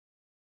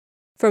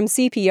From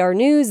CPR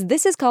News,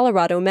 this is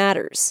Colorado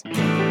Matters.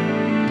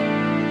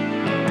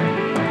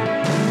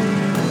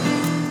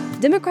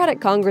 Democratic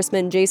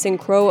Congressman Jason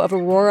Crow of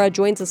Aurora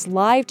joins us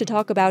live to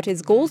talk about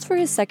his goals for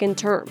his second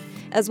term,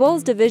 as well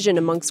as division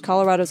amongst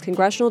Colorado's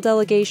congressional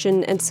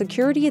delegation and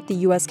security at the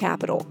U.S.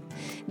 Capitol.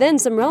 Then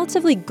some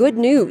relatively good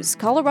news.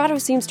 Colorado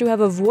seems to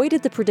have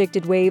avoided the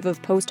predicted wave of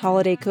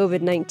post-holiday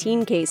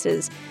COVID-19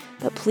 cases.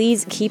 But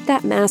please keep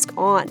that mask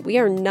on. We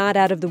are not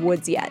out of the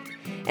woods yet.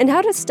 And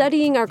how does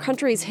studying our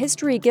country's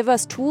history give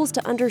us tools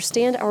to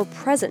understand our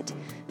present?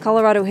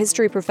 Colorado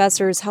history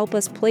professors help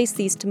us place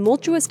these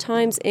tumultuous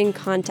times in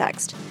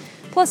context.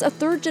 Plus, a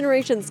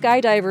third-generation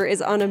skydiver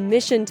is on a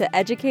mission to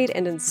educate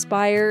and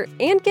inspire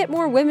and get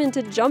more women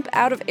to jump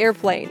out of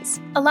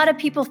airplanes. A lot of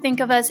people think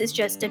of us as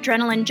just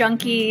adrenaline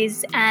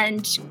junkies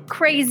and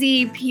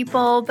crazy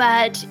people,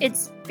 but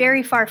it's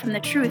very far from the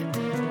truth.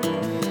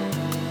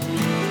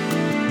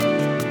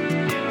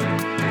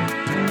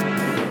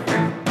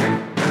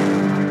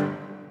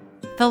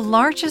 The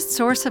largest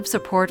source of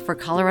support for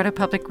Colorado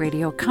Public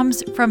Radio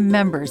comes from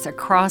members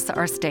across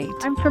our state.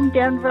 I'm from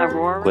Denver,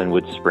 Aurora,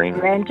 Glenwood Springs,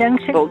 Grand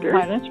Junction, Boulder,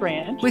 Highlands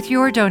Ranch. With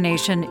your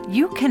donation,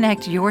 you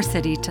connect your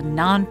city to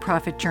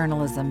nonprofit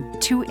journalism,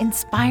 to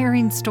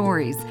inspiring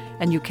stories,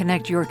 and you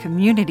connect your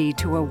community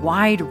to a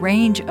wide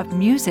range of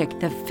music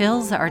that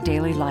fills our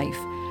daily life.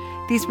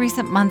 These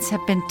recent months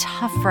have been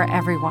tough for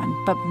everyone,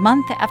 but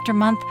month after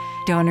month,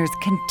 donors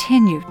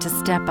continue to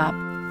step up.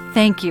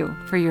 Thank you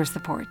for your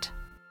support.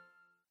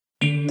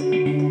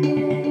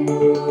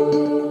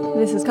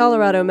 This is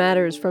Colorado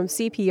Matters from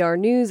CPR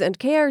News and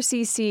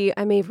KRCC.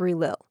 I'm Avery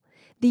Lill.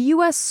 The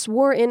U.S.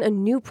 swore in a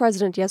new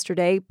president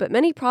yesterday, but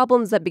many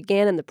problems that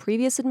began in the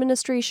previous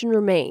administration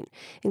remain,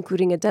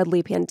 including a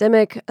deadly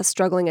pandemic, a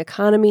struggling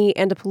economy,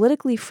 and a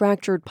politically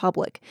fractured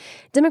public.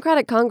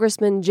 Democratic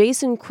Congressman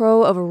Jason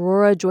Crow of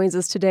Aurora joins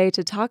us today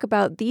to talk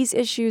about these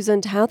issues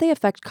and how they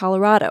affect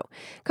Colorado.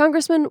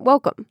 Congressman,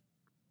 welcome.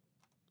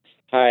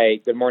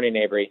 Hi, good morning,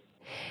 Avery.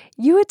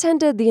 You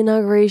attended the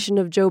inauguration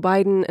of Joe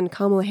Biden and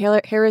Kamala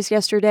Harris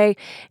yesterday.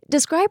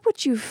 Describe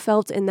what you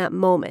felt in that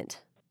moment.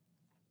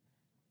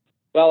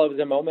 Well, it was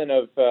a moment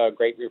of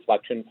great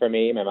reflection for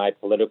me. My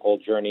political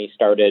journey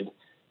started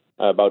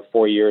about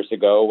 4 years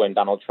ago when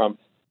Donald Trump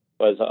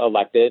was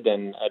elected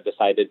and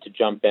decided to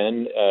jump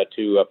in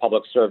to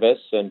public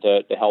service and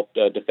to help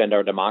defend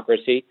our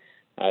democracy.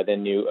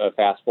 Then you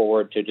fast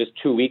forward to just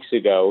 2 weeks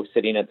ago,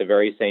 sitting at the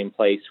very same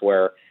place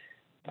where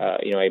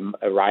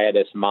a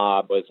riotous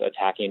mob was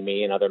attacking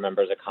me and other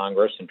members of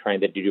Congress and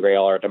trying to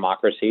derail our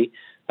democracy.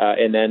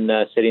 And then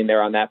sitting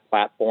there on that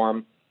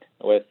platform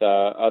with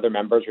other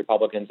members,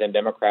 Republicans and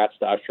Democrats,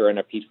 to usher in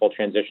a peaceful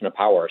transition of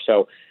power.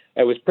 So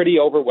it was pretty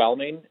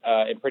overwhelming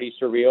and pretty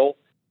surreal.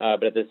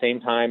 But at the same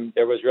time,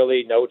 there was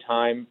really no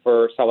time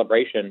for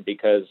celebration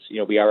because,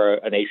 we are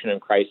a nation in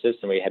crisis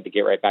and we had to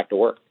get right back to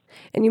work.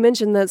 And you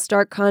mentioned that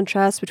stark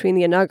contrast between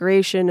the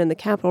inauguration and the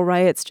Capitol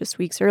riots just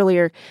weeks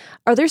earlier.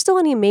 Are there still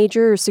any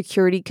major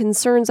security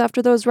concerns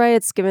after those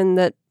riots, given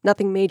that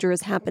nothing major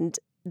has happened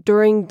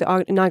during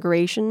the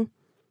inauguration?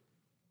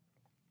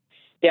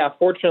 Yeah,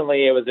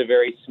 fortunately, it was a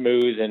very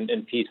smooth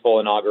and peaceful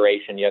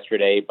inauguration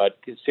yesterday, but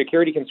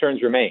security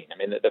concerns remain. I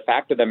mean, the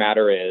fact of the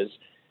matter is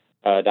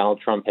Donald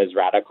Trump has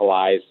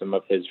radicalized some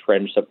of his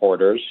fringe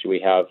supporters.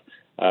 We have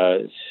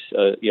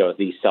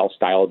these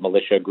self-styled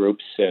militia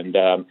groups and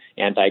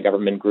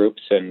anti-government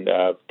groups and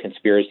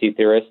conspiracy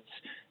theorists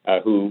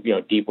who,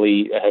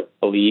 deeply have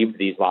believed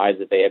these lies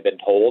that they have been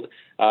told,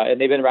 and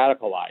they've been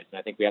radicalized. And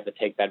I think we have to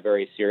take that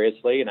very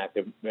seriously, and I have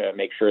to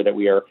make sure that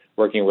we are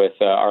working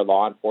with our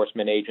law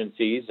enforcement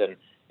agencies and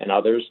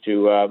others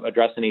to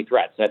address any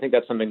threats. And I think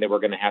that's something that we're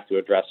going to have to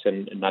address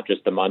in not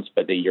just the months,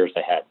 but the years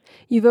ahead.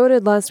 You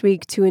voted last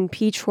week to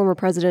impeach former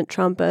President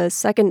Trump a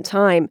second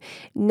time.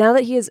 Now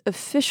that he is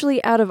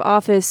officially out of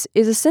office,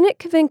 is a Senate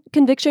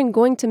conviction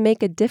going to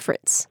make a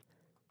difference?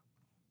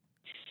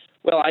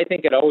 Well, I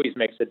think it always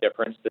makes a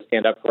difference to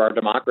stand up for our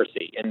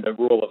democracy and the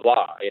rule of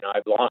law.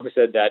 I've long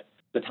said that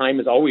the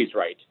time is always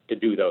right to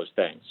do those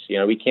things.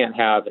 We can't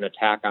have an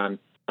attack on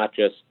not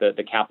just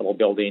the Capitol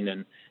building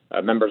and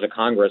members of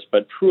Congress,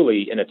 but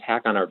truly an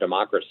attack on our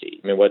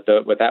democracy. I mean, what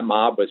that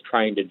mob was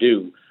trying to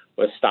do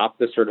was stop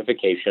the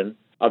certification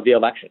of the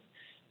election.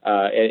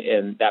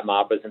 And that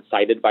mob was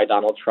incited by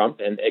Donald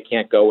Trump, and it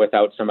can't go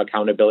without some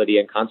accountability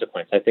and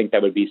consequence. I think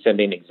that would be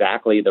sending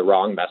exactly the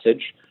wrong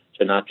message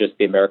to not just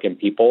the American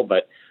people,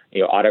 but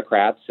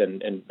autocrats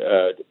and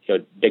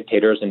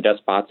dictators and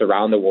despots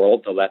around the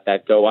world to let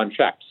that go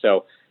unchecked.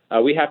 So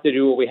we have to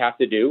do what we have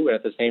to do, and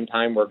at the same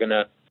time, we're going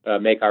to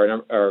make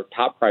our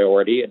top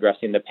priority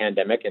addressing the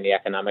pandemic and the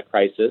economic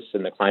crisis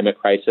and the climate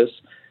crisis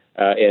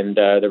and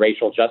the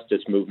racial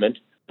justice movement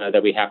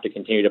that we have to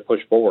continue to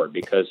push forward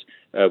because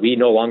we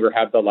no longer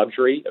have the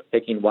luxury of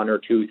picking one or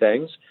two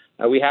things.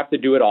 We have to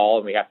do it all,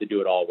 and we have to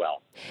do it all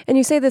well. And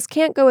you say this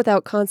can't go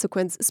without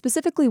consequence.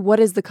 Specifically, what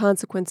is the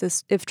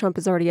consequences if Trump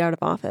is already out of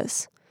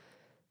office?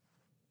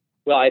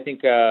 Well, I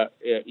think,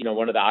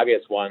 one of the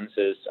obvious ones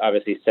is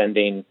obviously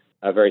sending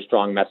a very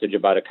strong message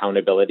about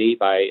accountability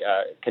by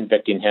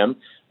convicting him,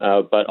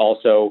 but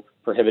also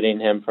prohibiting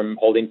him from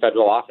holding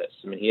federal office.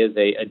 I mean, he is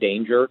a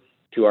danger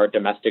to our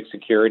domestic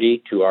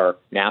security, to our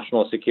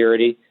national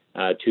security,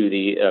 to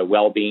the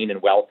well-being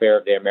and welfare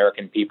of the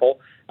American people.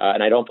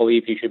 And I don't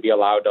believe he should be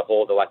allowed to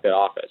hold elected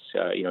office.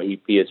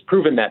 He has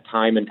proven that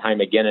time and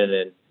time again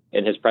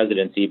in his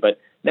presidency, but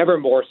never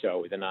more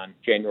so than on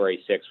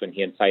January 6th when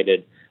he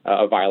incited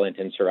a violent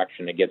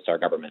insurrection against our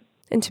government.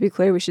 And to be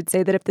clear, we should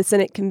say that if the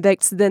Senate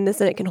convicts, then the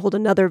Senate can hold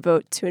another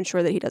vote to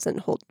ensure that he doesn't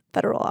hold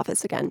federal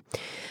office again.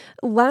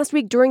 Last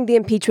week during the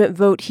impeachment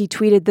vote, you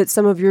tweeted that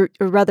some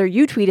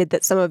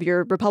of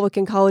your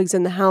Republican colleagues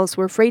in the House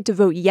were afraid to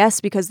vote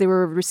yes because they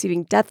were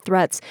receiving death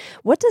threats.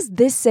 What does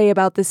this say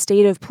about the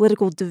state of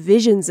political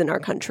divisions in our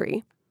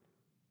country?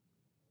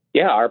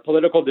 Yeah, our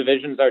political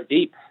divisions are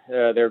deep.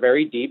 They're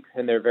very deep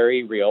and they're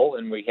very real,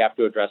 and we have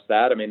to address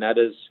that. I mean, that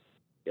is,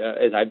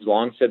 as I've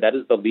long said, that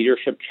is the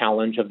leadership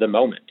challenge of the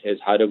moment, is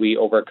how do we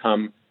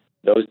overcome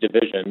those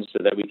divisions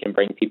so that we can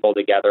bring people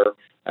together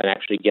and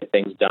actually get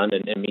things done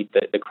and meet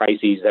the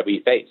crises that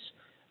we face.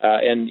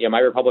 And my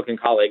Republican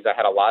colleagues, I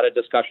had a lot of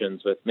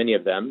discussions with many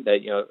of them, that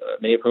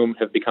many of whom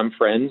have become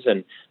friends,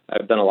 and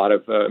I've done a lot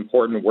of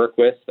important work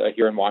with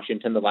here in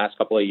Washington the last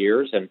couple of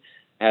years, and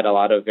had a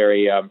lot of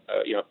very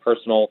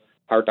personal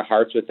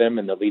heart-to-hearts with them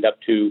in the lead up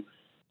to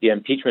the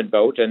impeachment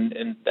vote,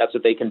 and that's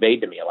what they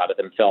conveyed to me. A lot of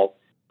them felt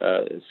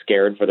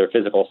scared for their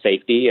physical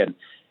safety, and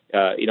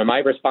my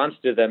response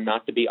to them,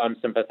 not to be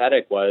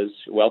unsympathetic, was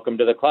welcome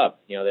to the club.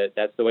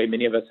 That's the way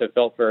many of us have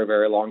felt for a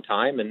very long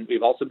time, and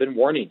we've also been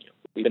warning you.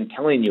 We've been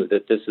telling you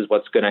that this is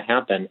what's going to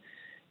happen,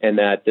 and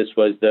that this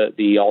was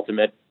the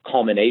ultimate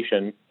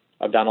culmination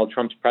of Donald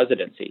Trump's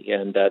presidency.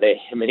 And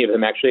many of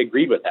them actually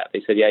agreed with that.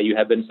 They said, yeah, you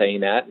have been saying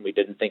that, and we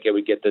didn't think it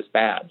would get this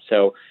bad.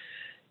 So,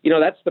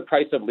 that's the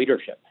price of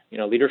leadership.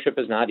 Leadership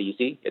is not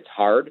easy. It's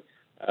hard.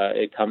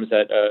 It comes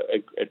at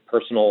a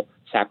personal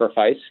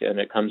sacrifice, and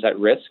it comes at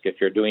risk if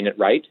you're doing it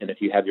right and if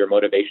you have your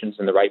motivations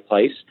in the right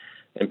place.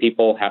 And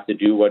people have to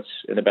do what's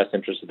in the best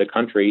interest of the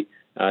country,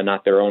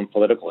 not their own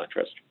political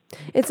interest.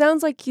 It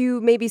sounds like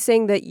you may be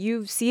saying that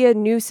you see a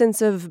new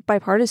sense of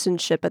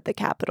bipartisanship at the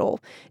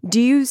Capitol.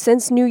 Do you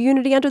sense new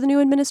unity under the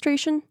new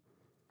administration?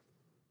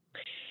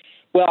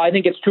 Well, I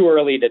think it's too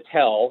early to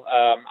tell.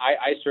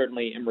 I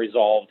certainly am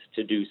resolved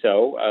to do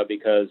so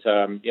because,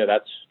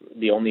 that's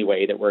the only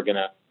way that we're going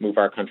to move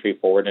our country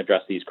forward and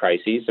address these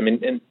crises. I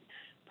mean, and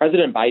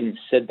President Biden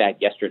said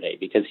that yesterday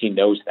because he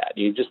knows that.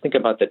 You just think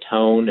about the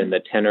tone and the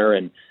tenor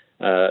and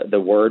the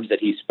words that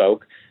he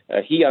spoke.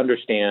 He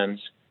understands,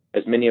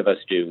 as many of us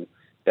do,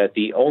 that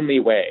the only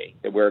way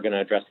that we're going to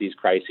address these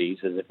crises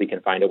is if we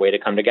can find a way to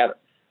come together.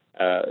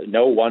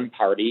 No one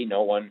party,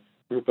 no one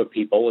group of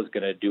people is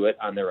going to do it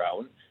on their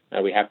own.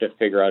 We have to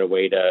figure out a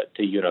way to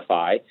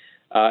unify.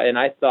 And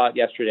I thought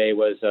yesterday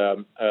was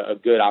a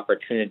good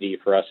opportunity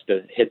for us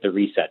to hit the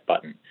reset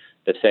button,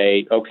 to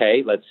say,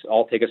 okay, let's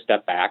all take a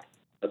step back.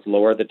 Let's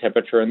lower the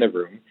temperature in the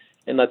room,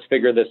 and let's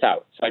figure this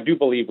out. So I do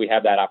believe we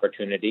have that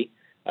opportunity.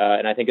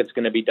 And I think it's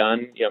going to be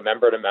done,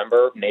 member to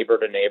member, neighbor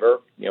to neighbor,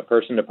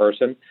 person to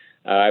person.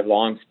 I've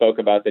long spoke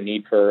about the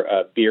need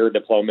for beer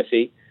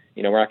diplomacy.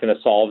 We're not going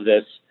to solve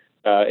this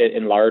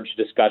in large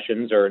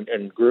discussions or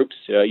in groups.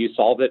 You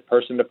solve it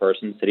person to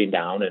person, sitting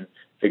down and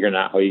figuring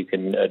out how you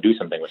can do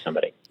something with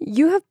somebody.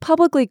 You have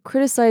publicly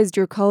criticized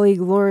your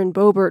colleague Lauren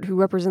Boebert, who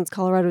represents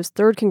Colorado's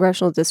 3rd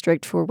Congressional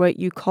District, for what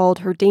you called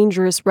her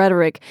dangerous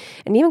rhetoric,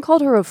 and even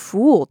called her a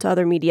fool to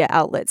other media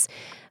outlets.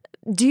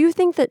 Do you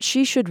think that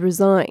she should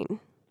resign?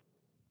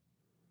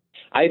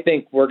 I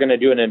think we're going to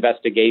do an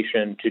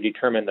investigation to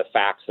determine the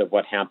facts of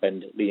what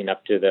happened leading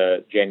up to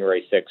the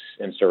January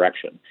 6th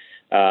insurrection.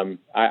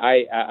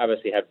 I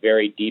obviously have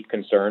very deep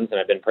concerns, and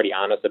I've been pretty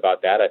honest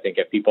about that. I think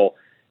if people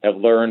have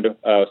learned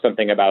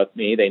something about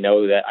me, they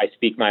know that I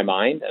speak my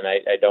mind, and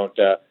I don't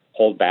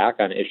hold back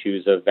on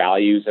issues of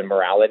values and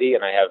morality,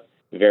 and I have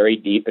very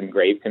deep and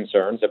grave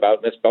concerns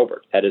about Ms.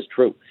 Boebert. That is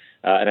true.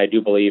 And I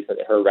do believe that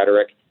her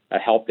rhetoric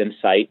helped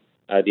incite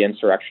the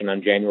insurrection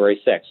on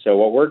January 6th. So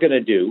what we're going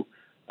to do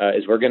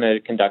is we're going to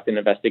conduct an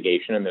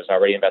investigation, and there's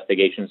already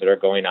investigations that are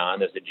going on.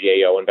 There's a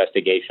GAO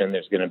investigation.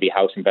 There's going to be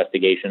House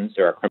investigations.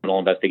 There are criminal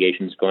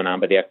investigations going on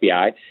by the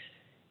FBI.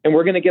 And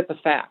we're going to get the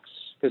facts,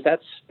 because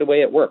that's the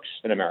way it works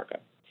in America.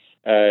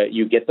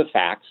 You get the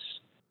facts,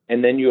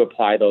 and then you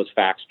apply those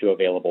facts to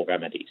available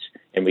remedies,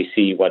 and we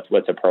see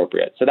what's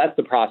appropriate. So that's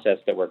the process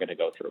that we're going to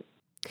go through.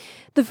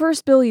 The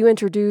first bill you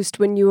introduced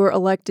when you were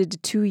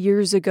elected 2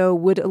 years ago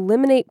would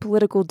eliminate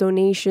political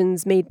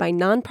donations made by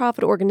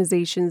nonprofit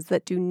organizations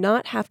that do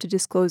not have to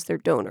disclose their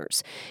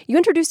donors. You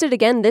introduced it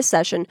again this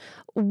session.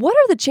 What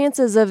are the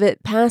chances of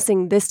it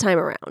passing this time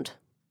around?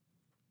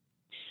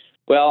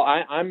 Well,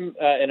 I'm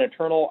an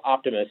eternal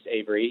optimist,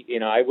 Avery.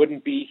 I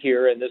wouldn't be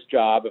here in this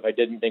job if I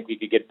didn't think we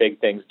could get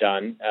big things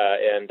done.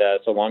 And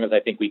so long as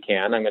I think we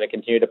can, I'm going to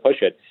continue to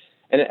push it.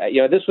 And,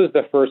 this was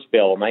the first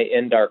bill, my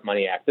End Dark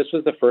Money Act. This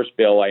was the first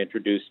bill I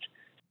introduced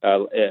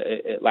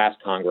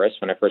last Congress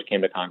when I first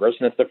came to Congress.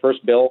 And it's the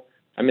first bill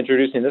I'm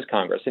introducing this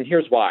Congress. And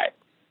here's why.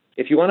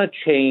 if you want to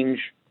change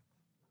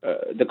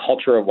the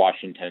culture of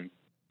Washington,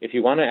 if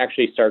you want to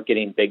actually start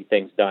getting big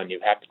things done, you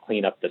have to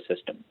clean up the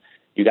system.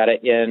 You got to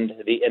end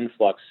the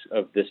influx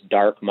of this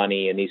dark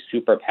money and these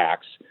super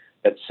PACs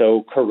that's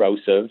so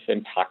corrosive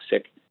and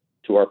toxic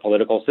to our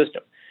political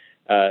system.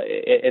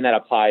 And that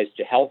applies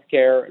to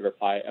healthcare, it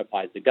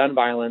applies to gun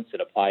violence,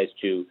 it applies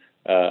to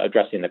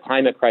addressing the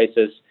climate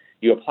crisis.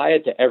 You apply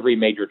it to every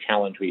major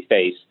challenge we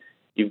face.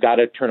 You've got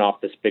to turn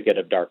off the spigot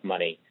of dark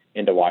money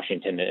into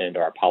Washington and into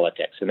our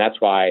politics. And that's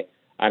why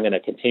I'm going to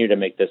continue to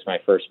make this my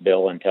first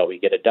bill until we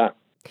get it done.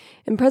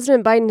 And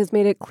President Biden has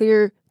made it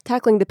clear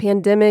tackling the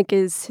pandemic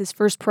is his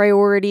first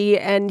priority,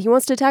 and he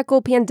wants to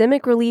tackle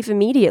pandemic relief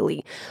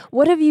immediately.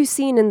 What have you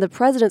seen in the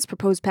president's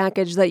proposed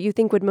package that you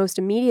think would most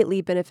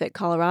immediately benefit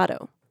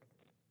Colorado?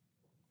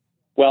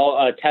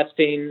 Well,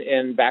 testing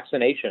and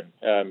vaccination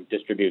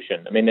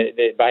distribution. I mean,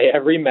 by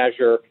every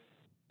measure,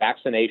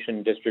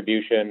 vaccination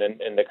distribution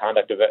and the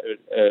conduct of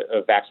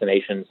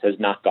vaccinations has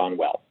not gone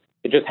well.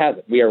 It just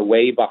hasn't. We are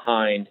way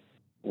behind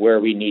where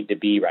we need to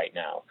be right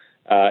now.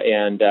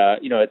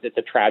 It's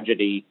a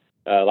tragedy,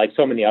 like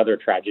so many other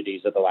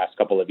tragedies of the last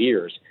couple of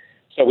years.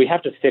 So we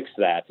have to fix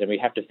that, and we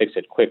have to fix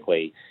it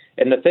quickly.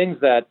 And the things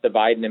that the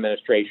Biden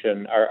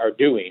administration are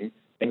doing,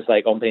 things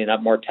like opening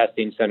up more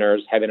testing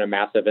centers, having a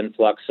massive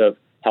influx of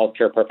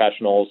healthcare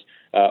professionals,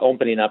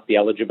 opening up the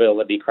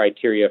eligibility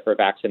criteria for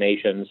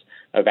vaccinations,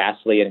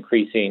 vastly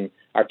increasing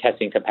our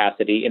testing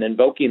capacity, and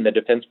invoking the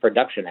Defense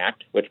Production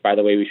Act, which, by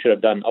the way, we should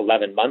have done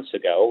 11 months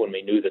ago when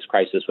we knew this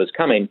crisis was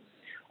coming.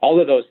 All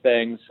of those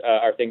things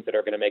are things that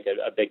are going to make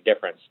a big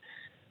difference.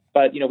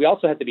 But, we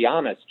also have to be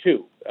honest,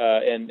 too.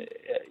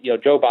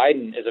 Joe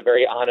Biden is a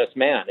very honest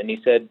man. And he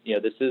said,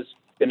 this is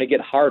going to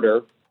get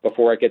harder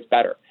before it gets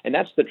better. And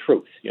that's the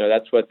truth.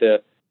 That's what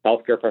the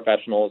healthcare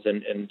professionals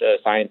and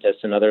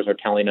scientists and others are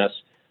telling us,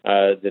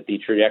 that the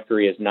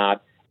trajectory is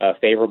not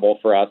favorable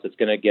for us. It's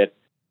going to get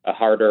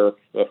harder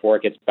before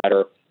it gets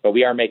better. But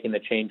we are making the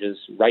changes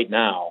right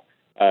now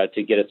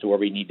to get us to where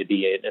we need to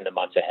be in the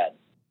months ahead.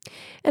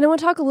 And I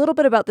want to talk a little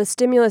bit about the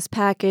stimulus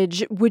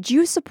package. Would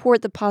you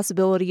support the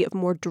possibility of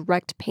more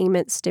direct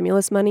payment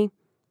stimulus money?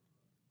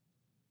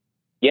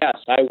 Yes,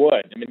 I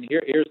would. I mean,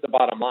 here's the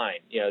bottom line.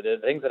 The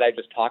things that I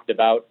just talked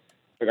about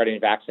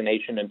regarding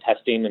vaccination and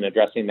testing and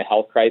addressing the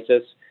health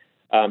crisis,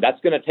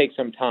 that's going to take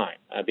some time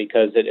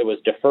because it was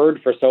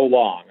deferred for so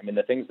long. I mean,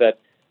 the things that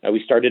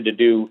we started to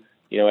do,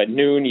 at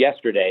noon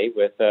yesterday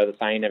with the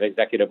signing of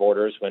executive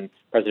orders when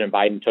President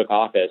Biden took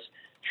office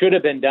should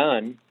have been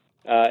done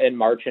in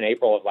March and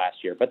April of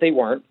last year, but they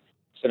weren't.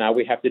 So now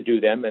we have to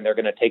do them, and they're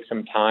going to take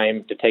some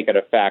time to take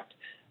effect.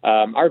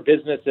 Our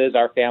businesses,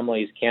 our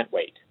families can't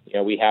wait.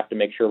 We have to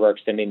make sure we're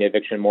extending the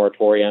eviction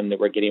moratorium,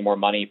 that we're getting more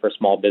money for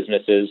small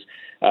businesses.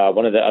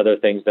 One of the other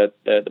things that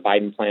the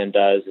Biden plan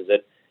does is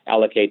it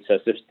allocates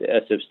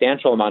a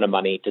substantial amount of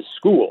money to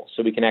schools,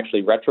 so we can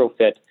actually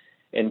retrofit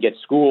and get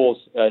schools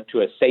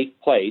to a safe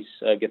place,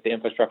 get the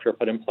infrastructure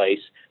put in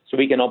place, so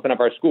we can open up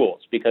our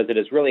schools, because it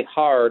is really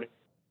hard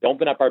to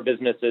open up our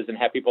businesses and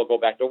have people go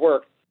back to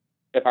work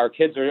if our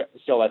kids are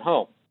still at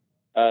home.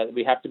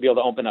 We have to be able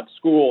to open up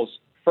schools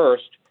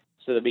first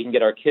so that we can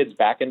get our kids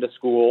back into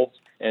schools,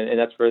 and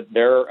that's for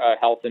their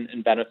health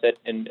and benefit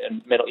and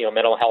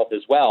mental health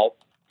as well.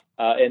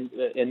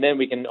 And then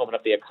we can open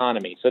up the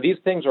economy. So these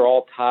things are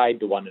all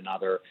tied to one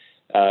another,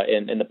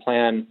 and the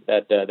plan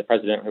that the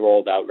president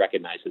rolled out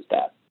recognizes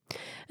that.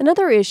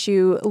 Another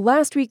issue,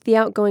 last week the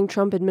outgoing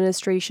Trump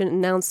administration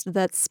announced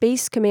that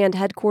Space Command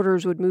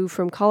headquarters would move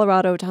from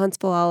Colorado to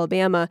Huntsville,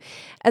 Alabama.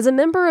 As a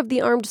member of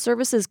the Armed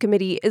Services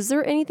Committee, is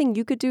there anything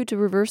you could do to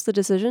reverse the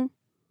decision?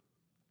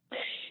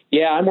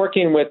 Yeah, I'm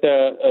working with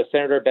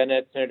Senator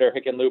Bennett, Senator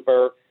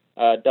Hickenlooper,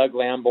 Doug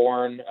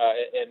Lamborn,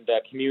 and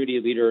community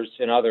leaders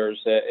and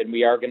others, and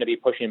we are going to be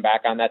pushing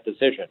back on that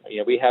decision.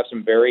 We have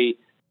some very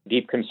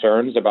deep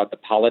concerns about the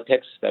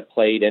politics that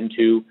played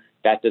into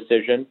that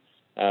decision.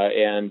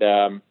 And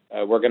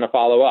we're going to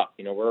follow up.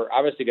 We're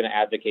obviously going to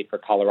advocate for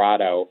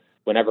Colorado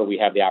whenever we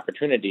have the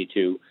opportunity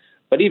to.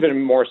 But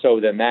even more so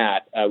than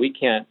that, we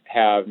can't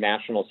have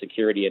national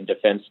security and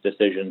defense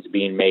decisions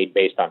being made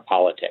based on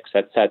politics.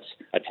 That sets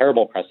a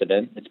terrible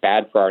precedent. It's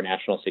bad for our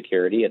national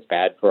security. It's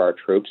bad for our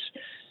troops.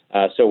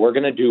 So we're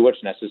going to do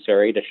what's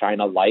necessary to shine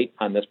a light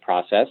on this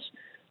process.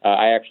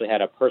 I actually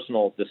had a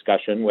personal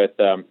discussion with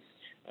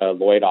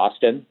Lloyd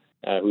Austin,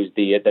 who's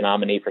the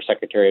nominee for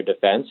Secretary of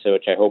Defense,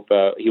 which I hope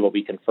he will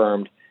be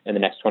confirmed in the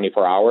next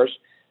 24 hours.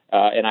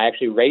 And I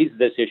actually raised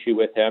this issue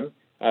with him.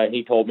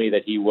 He told me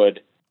that he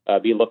would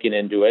be looking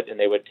into it, and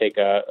they would take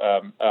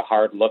a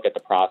hard look at the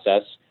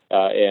process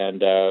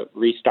and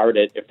restart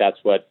it if that's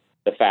what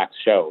the facts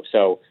show.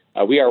 So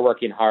we are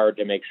working hard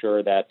to make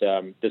sure that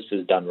this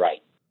is done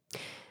right.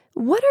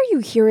 What are you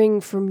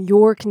hearing from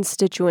your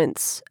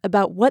constituents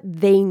about what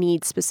they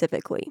need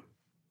specifically?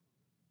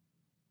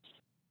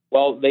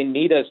 Well, they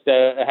need us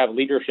to have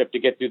leadership to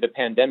get through the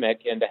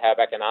pandemic and to have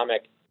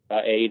economic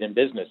aid and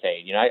business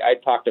aid. I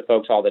talk to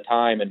folks all the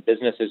time, and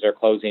businesses are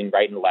closing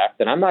right and left.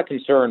 And I'm not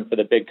concerned for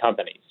the big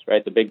companies,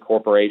 right? The big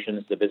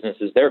corporations, the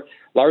businesses, they're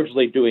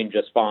largely doing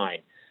just fine.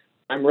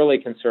 I'm really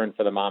concerned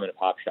for the mom and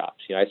pop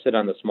shops. I sit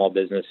on the small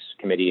business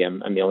committee.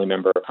 I'm the only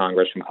member of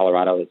Congress from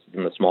Colorado that's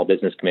in the small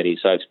business committee.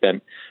 So I've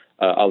spent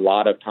a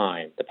lot of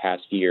time the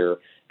past year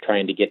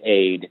trying to get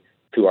aid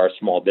to our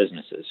small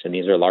businesses. And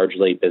these are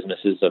largely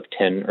businesses of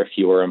 10 or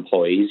fewer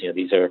employees.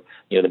 These are,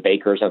 the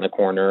bakers on the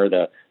corner,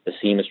 the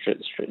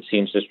seamstresses,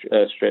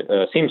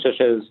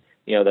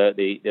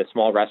 the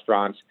small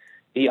restaurants,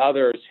 the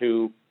others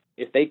who,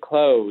 if they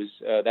close,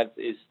 that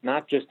is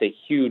not just a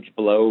huge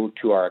blow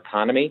to our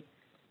economy,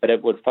 but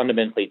it would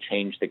fundamentally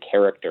change the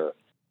character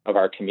of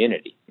our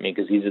community.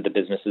 Because these are the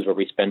businesses where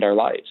we spend our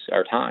lives,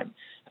 our time,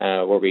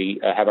 where we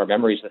have our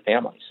memories with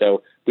family.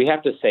 So we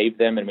have to save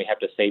them, and we have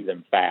to save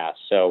them fast.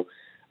 So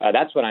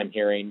that's what I'm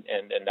hearing,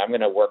 and I'm going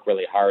to work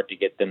really hard to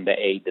get them the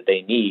aid that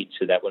they need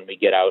so that when we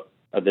get out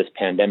of this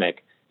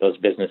pandemic, those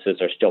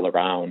businesses are still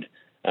around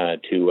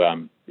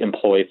to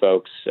employ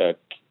folks,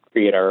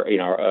 create our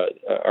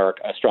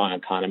a strong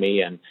economy,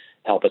 and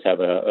help us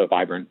have a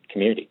vibrant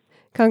community.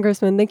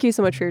 Congressman, thank you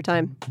so much for your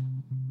time.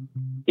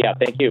 Yeah,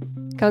 thank you.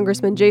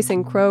 Congressman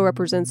Jason Crow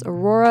represents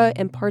Aurora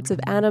and parts of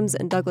Adams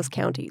and Douglas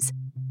counties.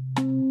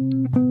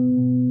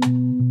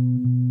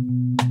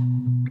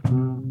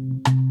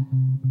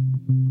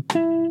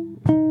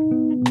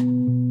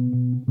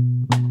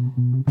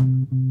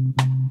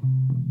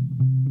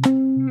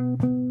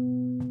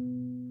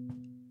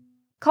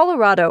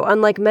 Colorado,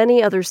 unlike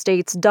many other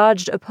states,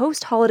 dodged a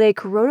post-holiday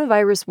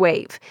coronavirus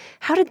wave.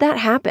 How did that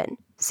happen?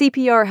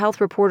 CPR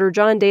health reporter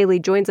John Daly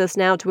joins us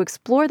now to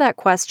explore that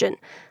question.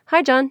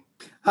 Hi, John.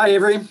 Hi,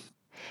 Avery.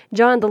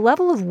 John, the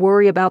level of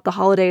worry about the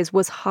holidays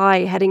was high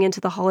heading into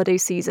the holiday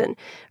season.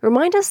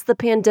 Remind us the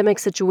pandemic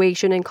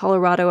situation in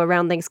Colorado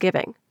around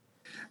Thanksgiving.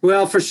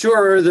 Well, for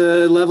sure,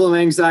 the level of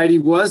anxiety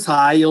was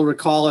high. You'll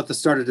recall at the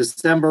start of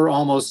December,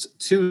 almost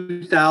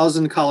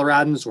 2,000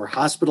 Coloradans were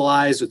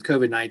hospitalized with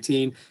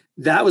COVID-19.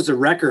 That was a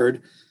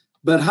record,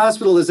 but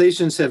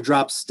hospitalizations have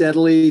dropped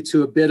steadily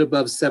to a bit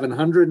above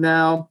 700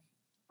 now.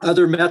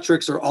 Other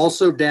metrics are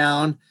also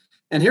down.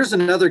 And here's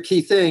another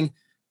key thing.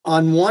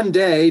 On one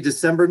day,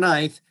 December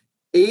 9th,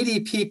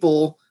 80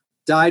 people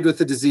died with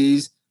the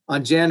disease.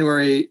 On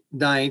January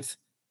 9th,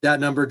 that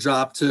number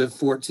dropped to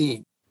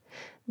 14.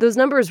 Those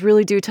numbers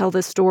really do tell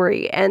this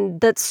story, and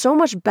that's so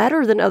much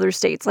better than other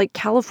states like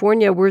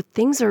California, where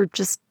things are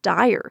just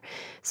dire.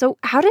 So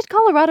how did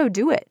Colorado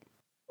do it?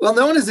 Well,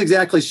 no one is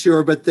exactly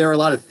sure, but there are a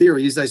lot of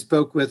theories. I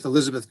spoke with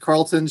Elizabeth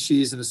Carlton.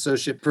 She's an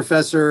associate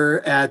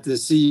professor at the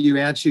CU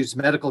Anschutz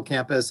Medical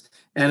Campus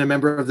and a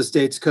member of the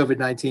state's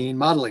COVID-19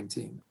 modeling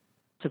team.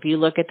 So if you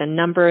look at the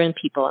number of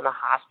people in the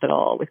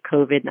hospital with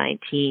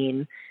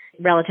COVID-19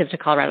 relative to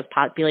Colorado's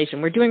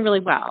population, we're doing really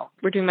well.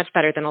 We're doing much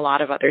better than a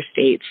lot of other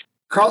states.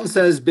 Carlton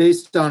says,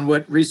 based on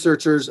what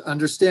researchers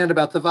understand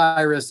about the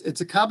virus,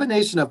 it's a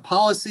combination of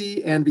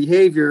policy and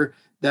behavior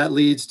that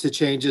leads to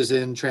changes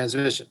in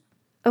transmission.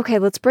 Okay,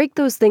 let's break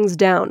those things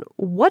down.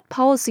 What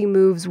policy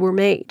moves were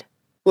made?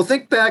 Well,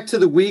 think back to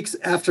the weeks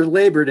after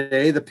Labor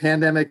Day. The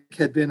pandemic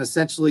had been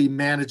essentially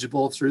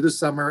manageable through the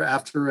summer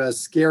after a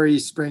scary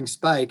spring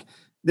spike.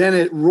 Then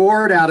it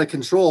roared out of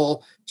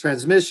control.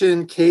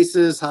 Transmission,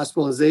 cases,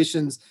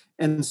 hospitalizations,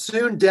 and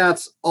soon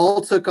deaths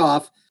all took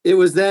off. It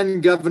was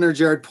then Governor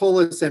Jared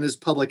Polis and his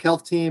public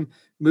health team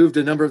moved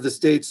a number of the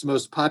state's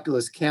most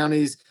populous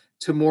counties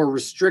to more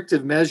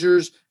restrictive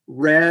measures,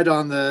 red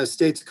on the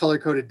state's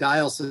color-coded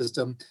dial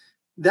system.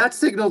 That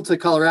signaled to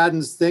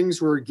Coloradans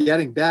things were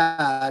getting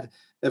bad.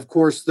 Of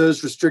course,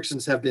 those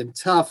restrictions have been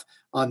tough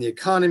on the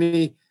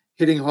economy,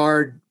 hitting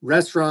hard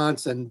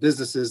restaurants and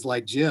businesses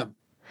like Jim.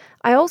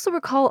 I also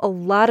recall a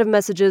lot of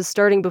messages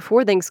starting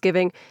before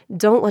Thanksgiving,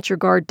 don't let your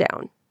guard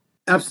down.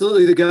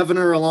 Absolutely. The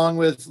governor, along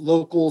with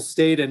local,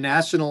 state, and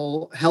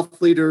national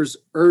health leaders,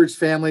 urged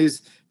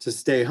families to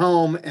stay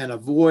home and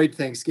avoid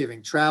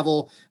Thanksgiving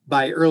travel.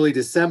 By early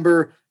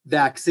December,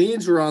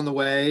 vaccines were on the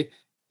way,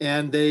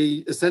 and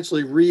they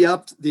essentially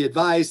re-upped the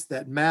advice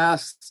that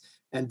masks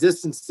and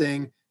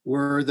distancing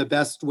were the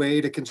best way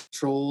to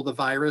control the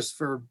virus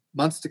for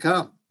months to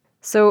come.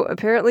 So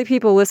apparently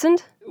people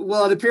listened?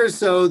 Well, it appears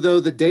so, though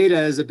the data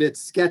is a bit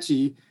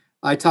sketchy.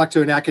 I talked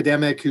to an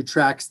academic who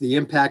tracks the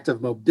impact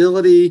of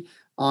mobility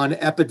on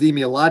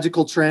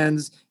epidemiological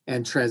trends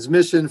and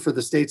transmission for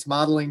the state's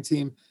modeling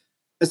team.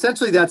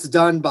 Essentially, that's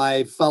done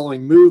by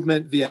following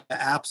movement via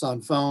apps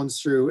on phones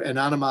through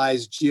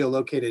anonymized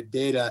geolocated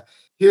data.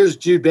 Here's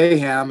Jude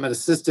Baham, an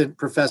assistant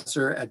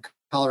professor at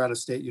Colorado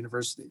State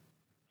University.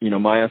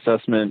 My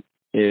assessment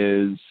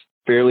is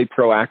fairly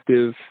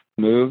proactive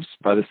moves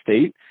by the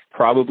state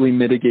probably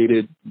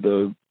mitigated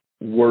the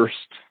worst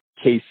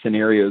case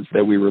scenarios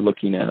that we were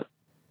looking at.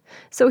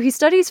 So he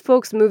studies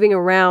folks moving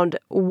around.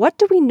 What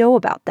do we know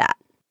about that?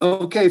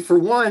 Okay, for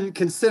one,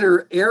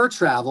 consider air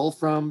travel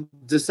from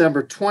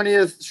December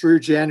 20th through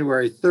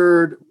January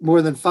 3rd.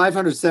 More than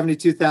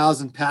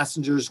 572,000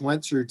 passengers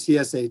went through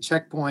TSA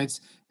checkpoints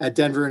at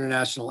Denver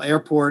International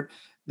Airport.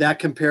 That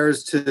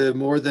compares to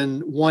more than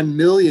 1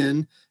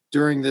 million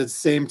during the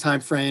same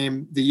time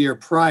frame the year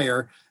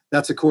prior.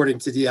 That's according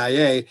to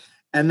DIA.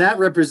 And that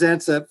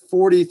represents a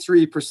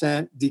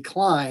 43%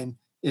 decline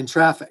in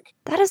traffic.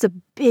 That is a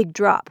big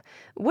drop.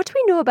 What do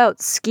we know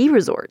about ski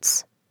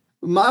resorts?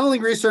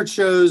 Modeling research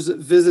shows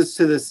visits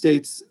to the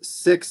state's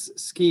 6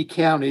 ski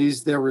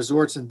counties, their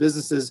resorts and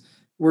businesses,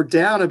 were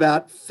down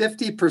about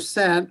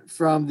 50%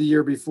 from the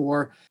year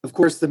before. Of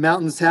course, the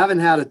mountains haven't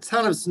had a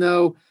ton of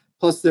snow,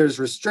 plus there's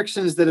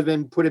restrictions that have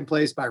been put in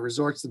place by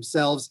resorts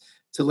themselves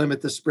to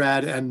limit the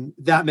spread, and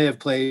that may have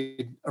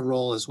played a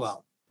role as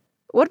well.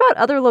 What about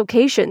other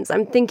locations?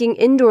 I'm thinking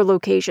indoor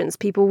locations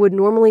people would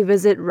normally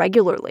visit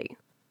regularly.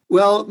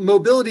 Well,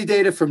 mobility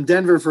data from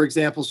Denver, for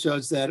example,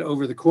 shows that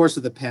over the course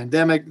of the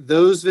pandemic,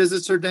 those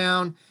visits are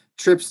down.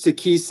 Trips to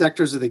key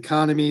sectors of the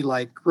economy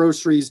like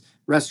groceries,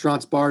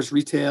 restaurants, bars,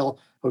 retail,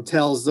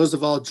 hotels, those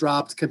have all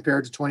dropped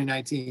compared to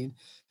 2019.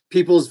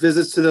 People's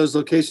visits to those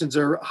locations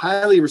are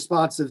highly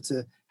responsive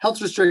to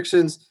health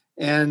restrictions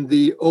and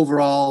the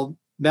overall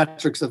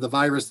metrics of the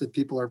virus that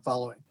people are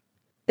following.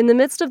 In the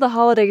midst of the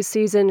holiday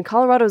season,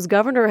 Colorado's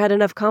governor had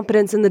enough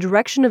confidence in the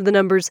direction of the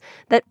numbers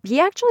that he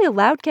actually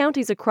allowed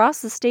counties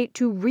across the state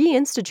to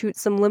reinstitute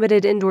some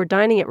limited indoor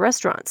dining at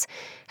restaurants.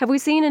 Have we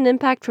seen an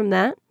impact from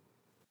that?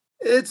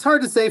 It's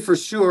hard to say for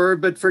sure,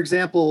 but for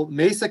example,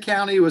 Mesa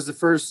County was the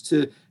first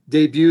to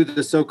debut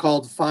the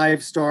so-called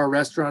 5-star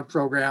restaurant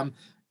program.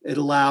 It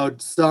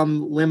allowed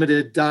some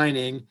limited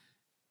dining.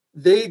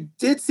 They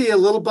did see a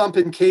little bump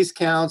in case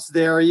counts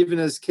there, even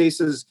as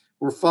cases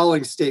were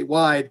falling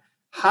statewide.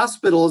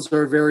 Hospitals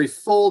are very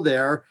full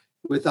there,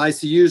 with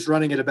ICUs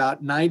running at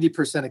about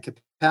 90% of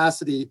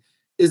capacity.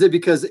 Is it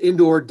because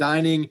indoor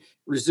dining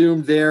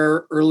resumed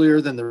there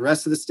earlier than the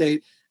rest of the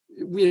state?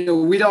 We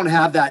don't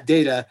have that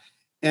data,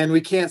 and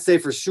we can't say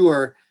for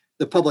sure.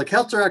 The public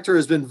health director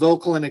has been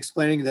vocal in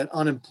explaining that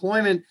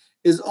unemployment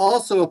is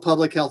also a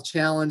public health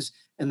challenge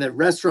and that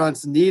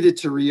restaurants needed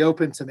to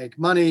reopen to make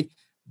money.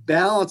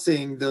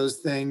 Balancing those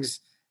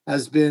things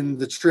has been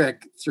the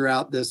trick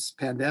throughout this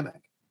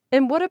pandemic.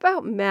 And what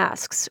about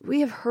masks?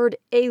 We have heard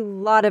a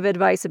lot of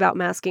advice about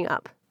masking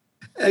up.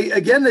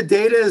 Again, the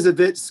data is a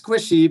bit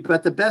squishy,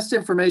 but the best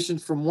information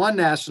from one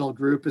national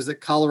group is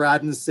that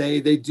Coloradans say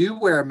they do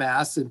wear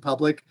masks in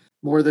public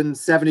more than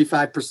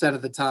 75%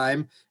 of the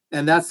time,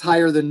 and that's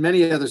higher than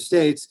many other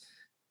states.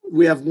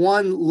 We have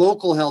one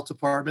local health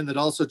department that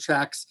also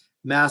tracks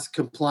mask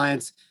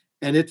compliance,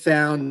 and it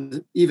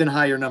found even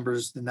higher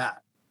numbers than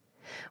that.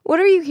 What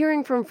are you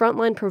hearing from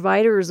frontline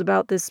providers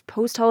about this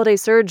post-holiday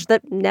surge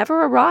that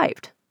never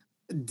arrived?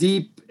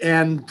 Deep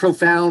and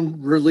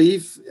profound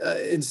relief.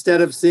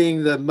 Instead of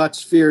seeing the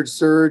much feared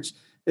surge,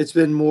 it's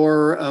been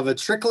more of a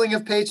trickling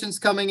of patients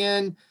coming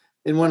in.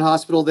 In one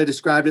hospital, they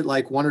described it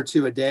like 1 or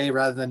 2 a day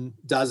rather than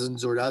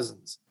dozens or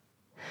dozens.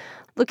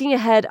 Looking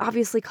ahead,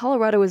 obviously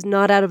Colorado is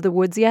not out of the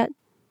woods yet.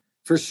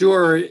 For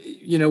sure,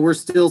 we're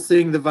still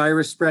seeing the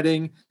virus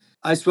spreading.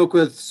 I spoke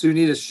with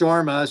Sunita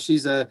Sharma.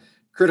 She's a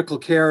critical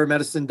care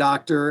medicine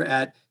doctor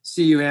at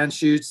CU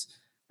Anschutz.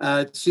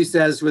 She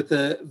says with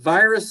the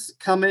virus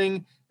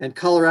coming and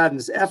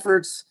Coloradans'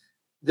 efforts,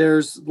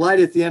 there's light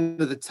at the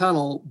end of the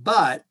tunnel,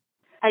 but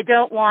I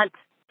don't want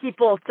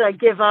people to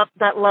give up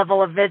that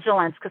level of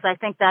vigilance because I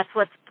think that's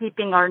what's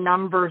keeping our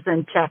numbers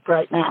in check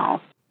right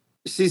now.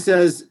 She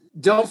says,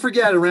 don't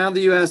forget, around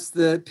the U.S.,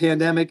 the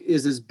pandemic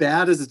is as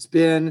bad as it's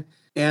been,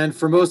 and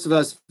for most of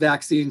us,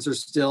 vaccines are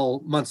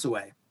still months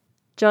away.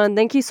 John,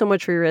 thank you so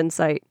much for your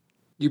insight.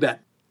 You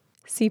bet.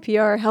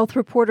 CPR health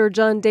reporter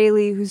John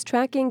Daly, who's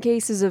tracking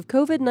cases of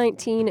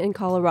COVID-19 in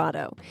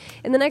Colorado.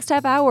 In the next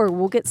half hour,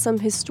 we'll get some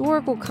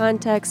historical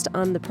context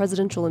on the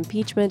presidential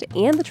impeachment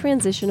and the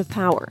transition of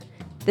power.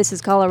 This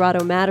is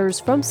Colorado Matters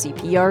from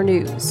CPR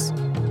News.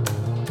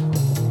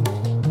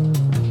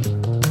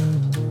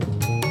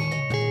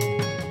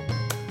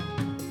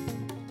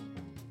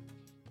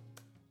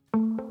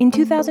 In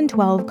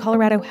 2012,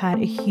 Colorado had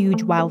a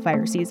huge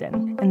wildfire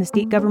season, and the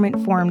state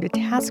government formed a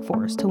task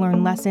force to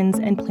learn lessons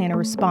and plan a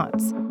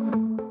response.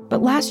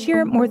 But last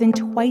year, more than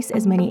twice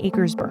as many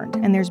acres burned,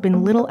 and there's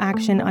been little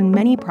action on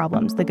many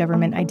problems the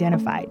government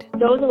identified.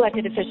 Those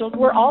elected officials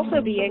were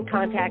also being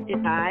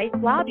contacted by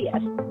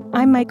lobbyists.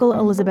 I'm Michael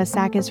Elizabeth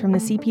Sakis from the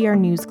CPR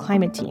News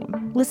Climate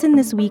Team. Listen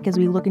this week as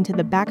we look into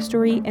the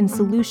backstory and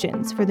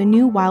solutions for the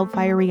new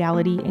wildfire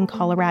reality in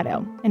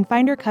Colorado, and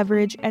find our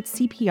coverage at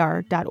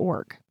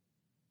cpr.org.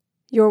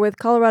 You're with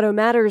Colorado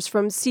Matters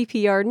from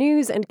CPR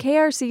News and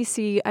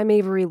KRCC. I'm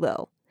Avery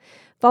Lill.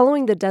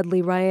 Following the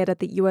deadly riot at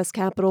the U.S.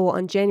 Capitol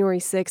on January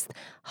 6th,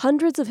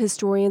 hundreds of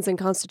historians and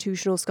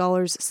constitutional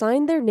scholars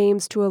signed their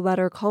names to a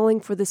letter calling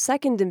for the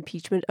second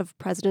impeachment of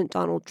President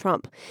Donald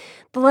Trump.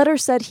 The letter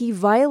said he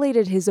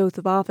violated his oath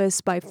of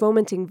office by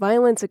fomenting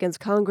violence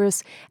against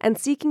Congress and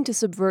seeking to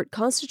subvert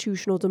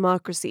constitutional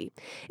democracy.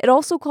 It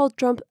also called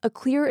Trump a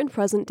clear and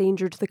present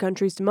danger to the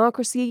country's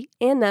democracy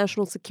and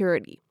national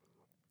security.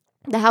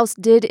 The House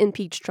did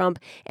impeach Trump,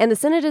 and the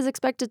Senate is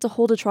expected to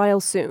hold a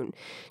trial soon.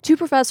 2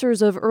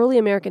 professors of early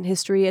American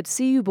history at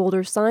CU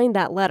Boulder signed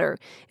that letter.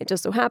 It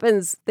just so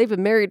happens they've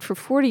been married for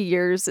 40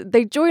 years.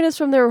 They join us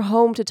from their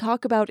home to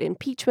talk about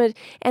impeachment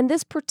and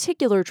this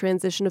particular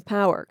transition of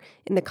power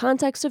in the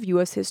context of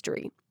U.S.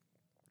 history.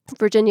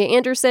 Virginia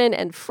Anderson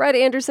and Fred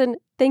Anderson,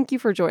 thank you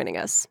for joining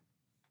us.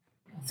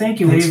 Thank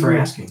you. Thanks for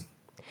asking.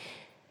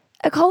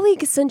 A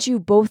colleague sent you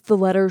both the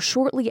letter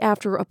shortly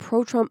after a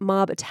pro-Trump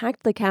mob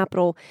attacked the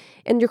Capitol,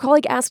 and your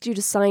colleague asked you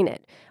to sign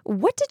it.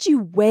 What did you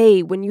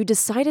weigh when you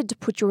decided to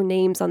put your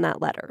names on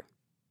that letter?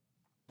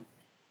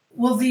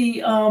 Well,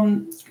 the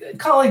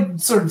colleague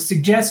sort of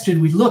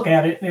suggested we look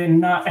at it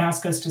and not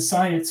ask us to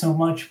sign it so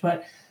much.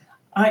 But,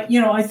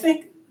 I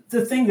think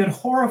the thing that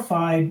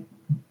horrified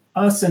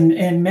us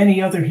and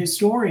many other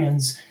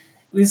historians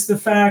is the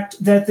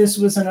fact that this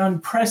was an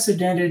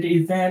unprecedented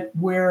event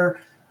where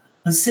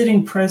a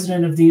sitting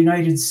president of the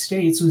United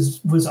States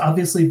was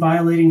obviously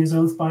violating his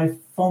oath by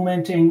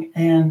fomenting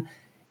an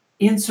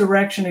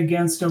insurrection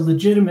against a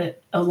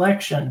legitimate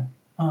election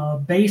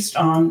based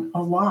on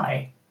a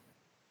lie.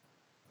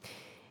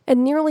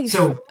 And nearly...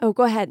 go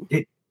ahead.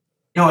 It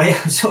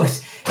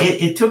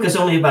took us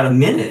only about a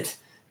minute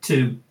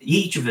to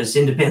each of us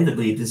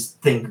independently to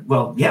think,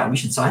 well, yeah, we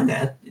should sign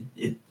that.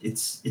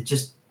 It's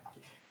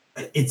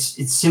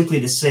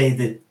simply to say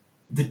that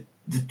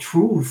the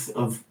truth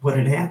of what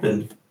had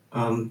happened,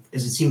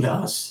 as it seemed to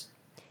us,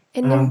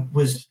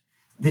 was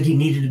that he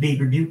needed to be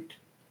rebuked.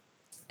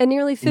 And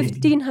nearly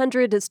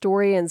 1,500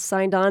 historians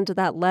signed on to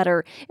that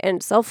letter.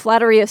 And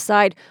self-flattery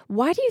aside,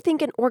 why do you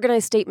think an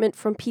organized statement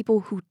from people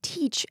who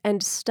teach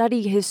and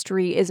study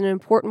history is an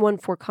important one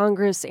for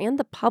Congress and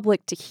the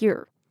public to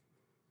hear?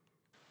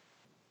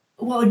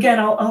 Well, again,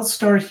 I'll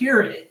start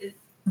here.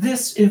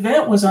 This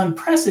event was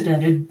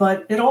unprecedented,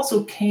 but it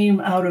also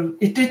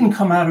didn't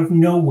come out of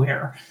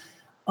nowhere,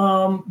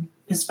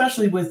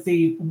 especially with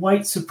the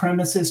white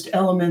supremacist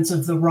elements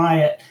of the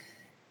riot.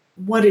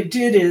 What it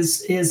did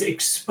is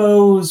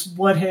expose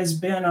what has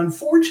been,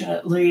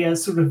 unfortunately, a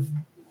sort of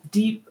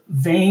deep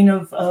vein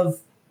of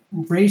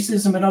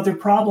racism and other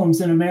problems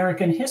in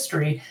American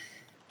history.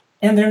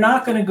 And they're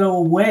not going to go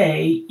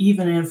away,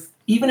 even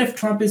if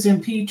Trump is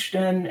impeached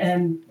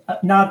and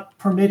not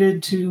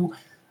permitted to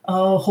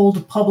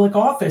hold public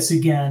office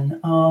again.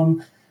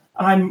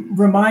 I'm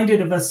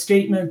reminded of a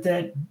statement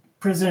that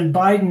President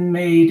Biden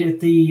made at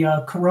the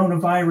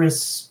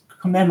coronavirus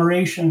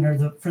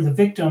commemoration for the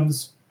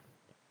victims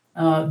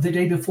the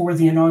day before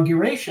the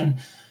inauguration,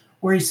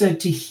 where he said,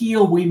 "To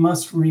heal, we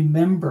must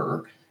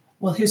remember."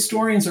 Well,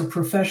 historians are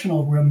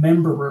professional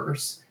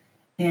rememberers,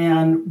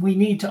 and we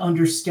need to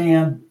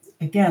understand,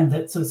 again,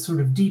 that's a sort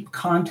of deep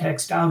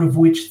context out of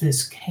which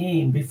this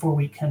came before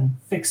we can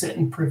fix it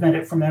and prevent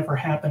it from ever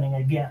happening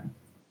again.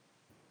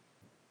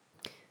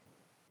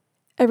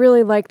 I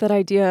really like that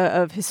idea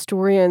of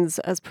historians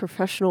as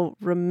professional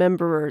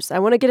rememberers. I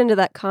want to get into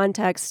that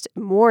context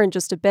more in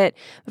just a bit.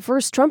 But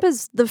first, Trump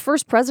is the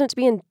first president to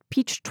be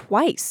impeached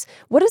twice.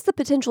 What is the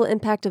potential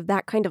impact of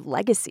that kind of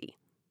legacy?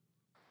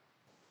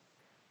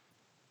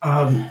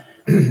 Well,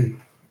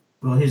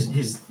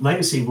 his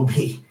legacy will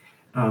be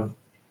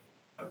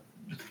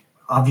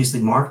obviously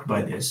marked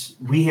by this.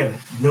 We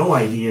have no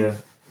idea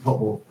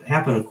what will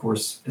happen, of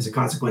course, as a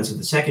consequence of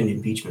the second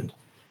impeachment.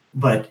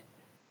 But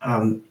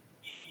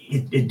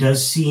it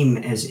does seem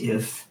as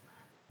if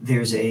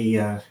there's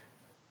a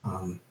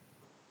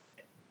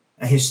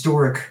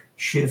historic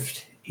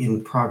shift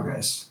in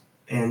progress.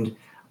 And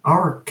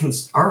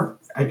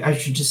I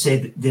should just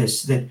say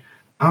that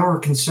our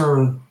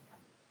concern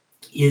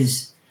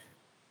is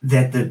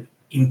that the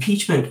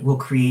impeachment will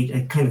create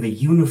a kind of a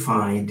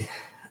unified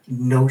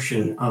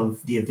notion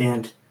of the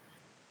event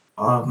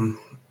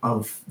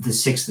of the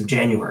 6th of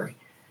January.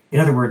 In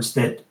other words,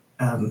 that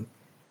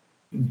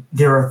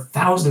there are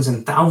thousands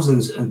and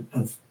thousands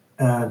of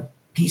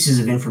pieces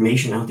of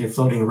information out there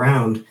floating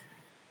around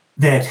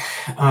that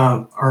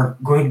are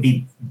going to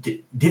be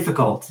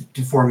difficult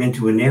to form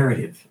into a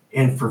narrative.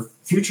 And for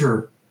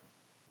future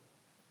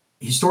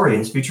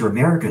historians, future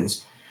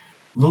Americans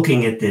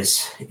looking at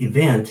this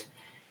event,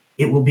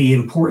 it will be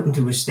important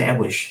to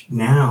establish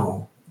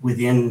now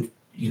within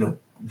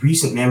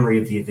recent memory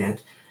of the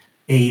event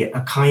a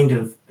kind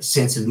of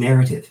sense of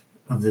narrative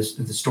of the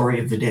story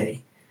of the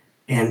day.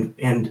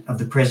 And of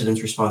the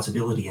president's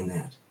responsibility in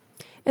that.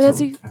 And I'm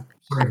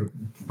sorry to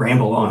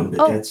ramble on,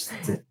 but that's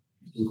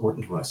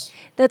important to us.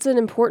 That's an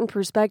important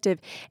perspective.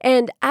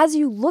 And as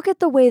you look at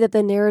the way that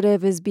the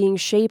narrative is being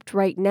shaped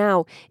right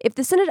now, if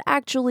the Senate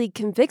actually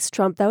convicts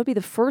Trump, that would be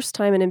the first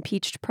time an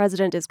impeached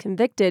president is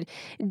convicted.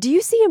 Do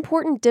you see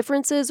important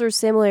differences or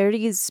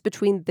similarities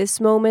between this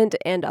moment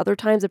and other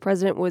times a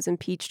president was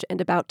impeached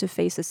and about to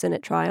face a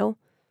Senate trial?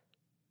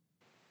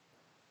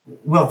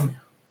 Well,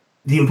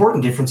 the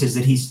important difference is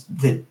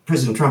that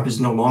President Trump is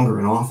no longer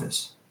in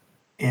office,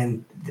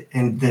 and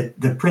that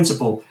the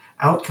principal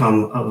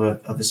outcome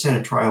of a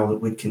Senate trial that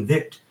would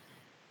convict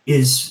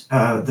is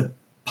the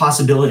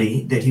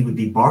possibility that he would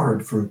be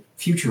barred from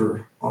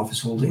future office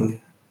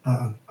holding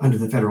under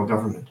the federal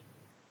government.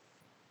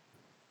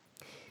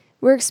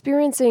 We're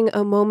experiencing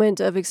a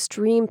moment of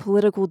extreme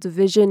political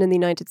division in the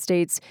United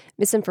States.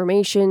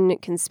 Misinformation,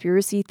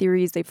 conspiracy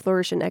theories, they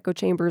flourish in echo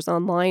chambers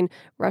online.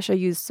 Russia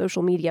used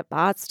social media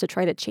bots to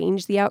try to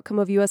change the outcome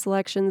of U.S.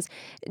 elections.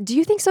 Do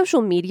you think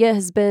social media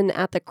has been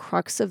at the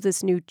crux of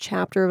this new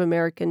chapter of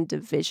American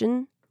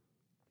division?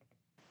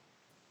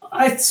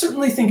 I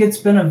certainly think it's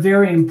been a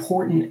very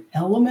important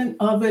element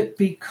of it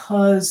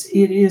because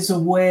it is a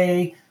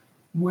way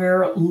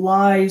where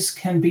lies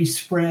can be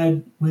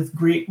spread with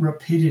great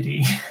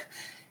rapidity.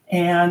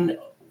 And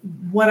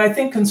what I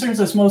think concerns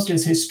us most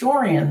as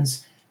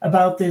historians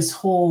about this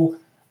whole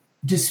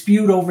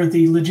dispute over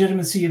the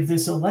legitimacy of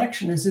this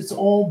election is it's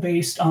all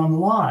based on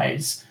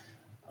lies.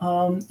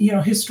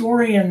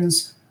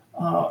 Historians,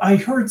 I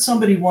heard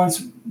somebody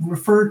once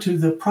refer to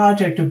the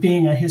project of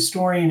being a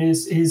historian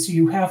is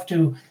you have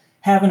to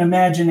have an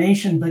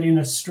imagination, but in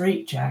a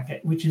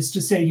straitjacket, which is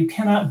to say you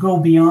cannot go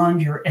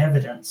beyond your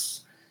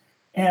evidence.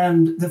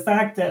 And the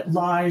fact that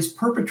lies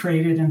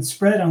perpetrated and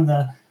spread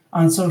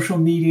on social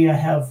media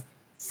have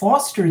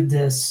fostered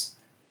this,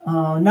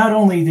 not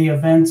only the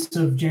events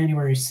of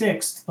January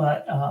 6th,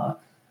 but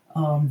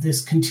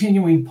this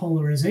continuing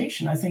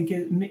polarization, I think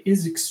it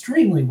is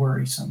extremely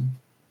worrisome.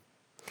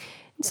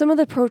 Some of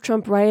the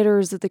pro-Trump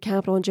rioters at the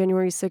Capitol on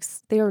January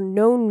 6th, they are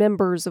known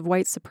members of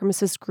white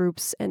supremacist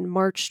groups and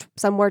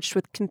some marched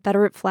with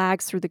Confederate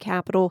flags through the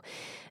Capitol.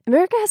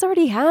 America has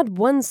already had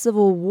one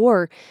civil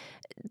war.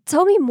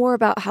 Tell me more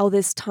about how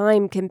this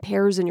time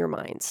compares in your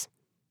minds.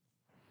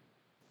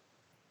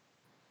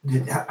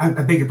 I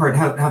beg your pardon.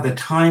 How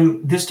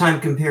this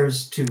time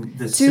compares to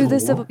the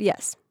Civil War?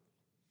 Yes.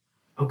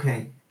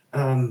 Okay.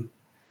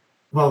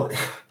 Well,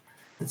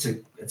 that's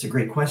a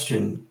great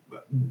question.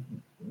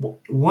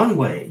 One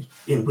way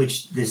in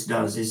which this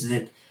does is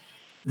that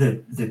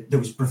there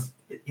was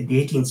in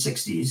the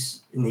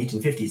 1860s, in the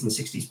 1850s and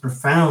 60s,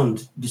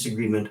 profound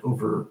disagreement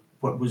over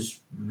what was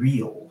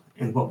real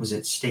and what was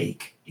at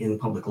stake in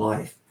public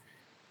life,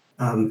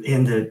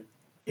 and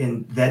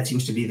that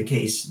seems to be the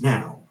case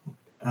now.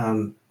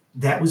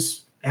 That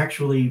was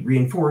actually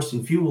reinforced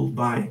and fueled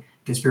by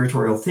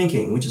conspiratorial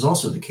thinking, which is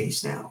also the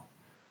case now.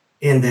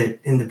 And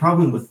the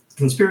problem with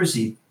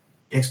conspiracy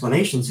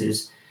explanations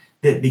is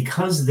that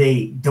because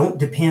they don't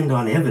depend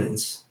on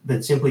evidence,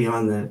 but simply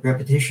on the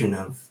repetition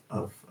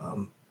of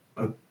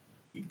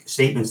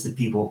statements that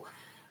people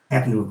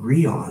happen to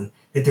agree on,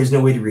 that there's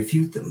no way to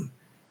refute them.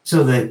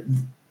 So that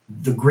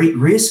the great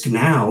risk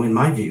now, in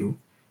my view,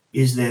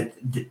 is that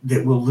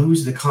we'll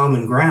lose the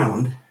common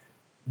ground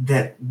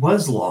that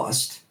was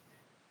lost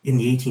in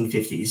the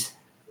 1850s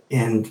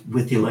and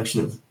with the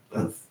election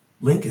of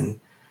Lincoln,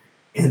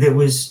 and that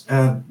was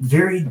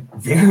very,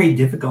 very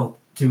difficult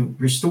to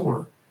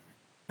restore.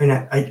 And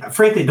I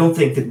frankly don't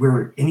think that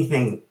we're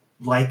anything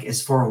like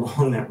as far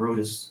along that road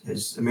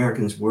as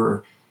Americans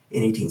were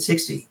in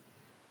 1860,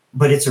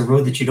 but it's a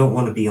road that you don't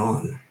want to be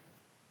on.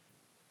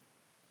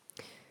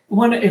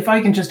 If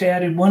I can just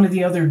add, one of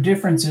the other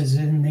differences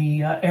in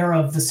the era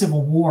of the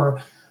Civil War,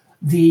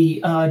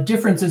 the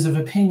differences of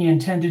opinion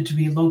tended to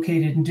be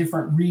located in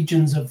different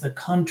regions of the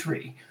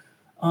country.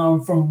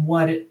 From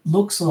what it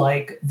looks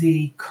like,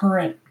 the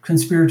current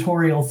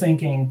conspiratorial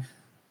thinking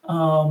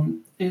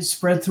is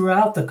spread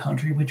throughout the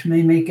country, which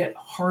may make it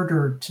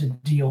harder to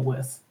deal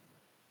with.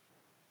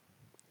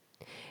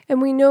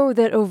 And we know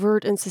that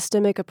overt and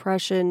systemic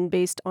oppression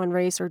based on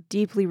race are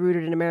deeply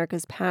rooted in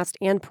America's past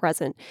and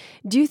present.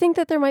 Do you think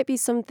that there might be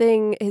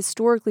something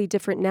historically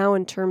different now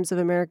in terms of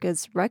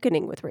America's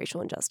reckoning with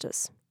racial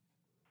injustice?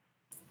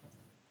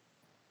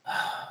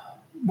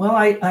 Well,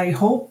 I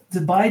hope the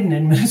Biden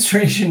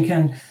administration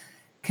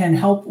can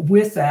help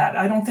with that.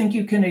 I don't think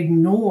you can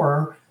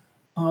ignore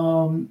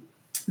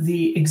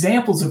the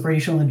examples of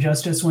racial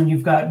injustice when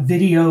you've got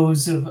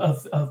videos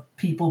of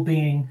people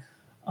being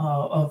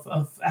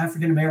of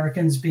African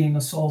Americans being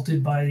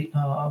assaulted by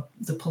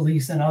the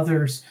police and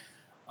others.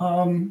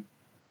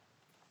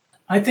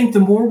 I think the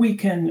more we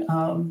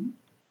can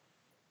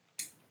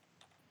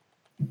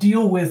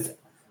deal with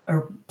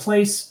or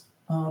place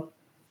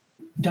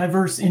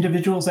diverse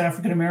individuals,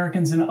 African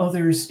Americans and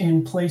others,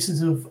 in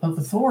places of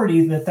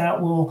authority,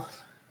 that will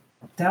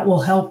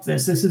help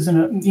this. This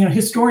isn't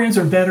historians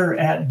are better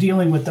at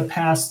dealing with the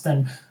past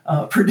than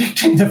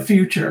predicting the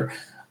future.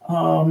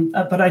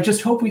 But I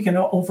just hope we can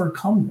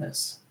overcome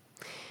this.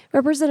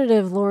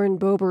 Representative Lauren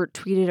Boebert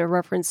tweeted a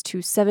reference to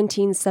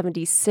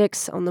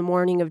 1776 on the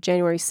morning of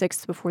January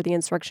 6th before the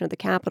insurrection of the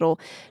Capitol.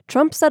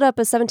 Trump set up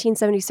a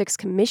 1776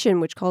 commission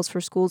which calls for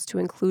schools to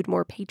include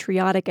more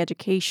patriotic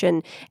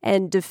education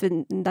and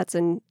that's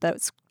a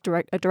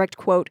direct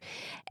quote,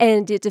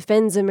 and it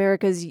defends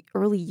America's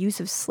early use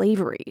of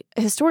slavery.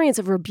 Historians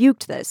have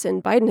rebuked this,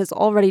 and Biden has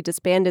already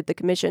disbanded the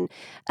commission.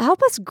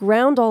 Help us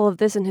ground all of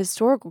this in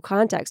historical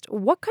context.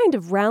 What kind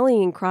of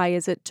rallying cry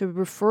is it to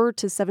refer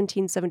to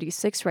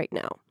 1776 right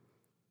now?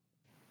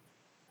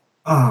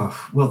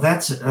 Well,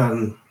 that's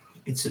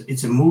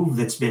it's a move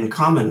that's been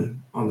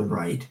common on the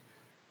right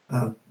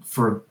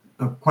for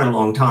quite a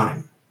long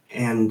time,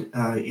 and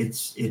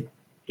it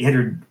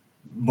entered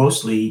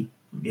mostly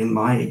in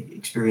my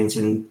experience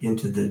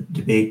into the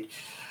debate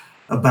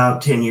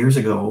about 10 years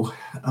ago,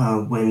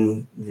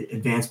 when the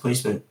advanced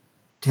placement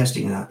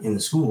testing in the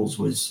schools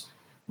was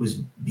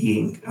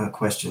being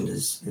questioned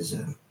as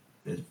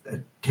a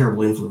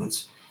terrible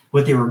influence.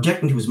 What they were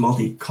objecting to was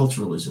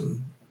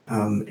multiculturalism,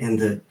 and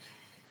the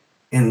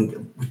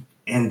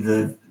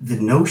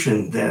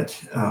notion that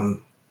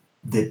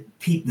the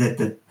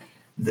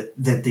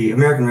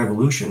American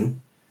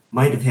Revolution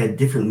might have had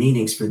different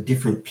meanings for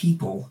different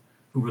people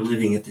who were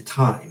living at the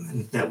time,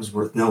 and that was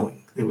worth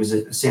knowing. There was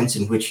a sense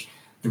in which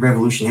the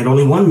revolution had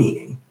only one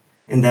meaning,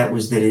 and that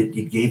was that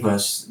it gave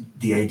us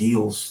the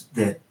ideals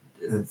that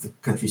the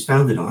country's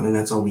founded on, and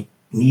that's all we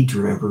need to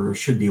remember or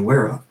should be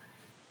aware of.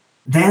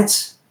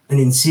 That's an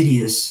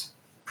insidious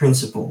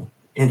principle,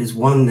 and is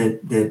one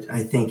that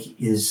I think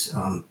is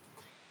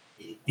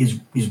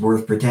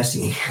worth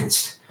protesting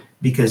against,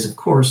 because of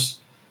course,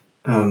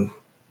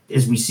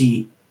 as we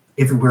see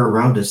everywhere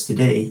around us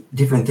today,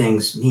 different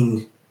things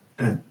mean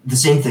the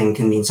same thing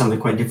can mean something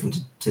quite different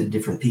to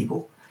different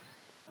people.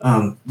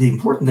 The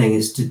important thing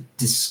is to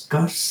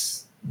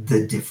discuss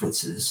the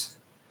differences,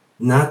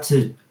 not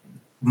to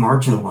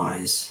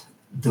marginalize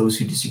those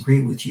who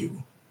disagree with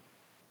you.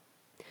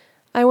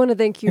 I want to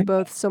thank you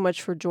both so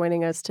much for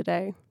joining us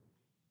today.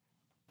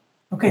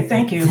 Okay,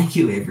 thank you. Thank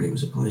you, Avery. It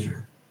was a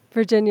pleasure.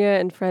 Virginia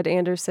and Fred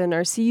Anderson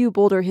are CU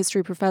Boulder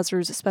history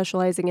professors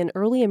specializing in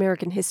early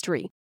American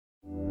history.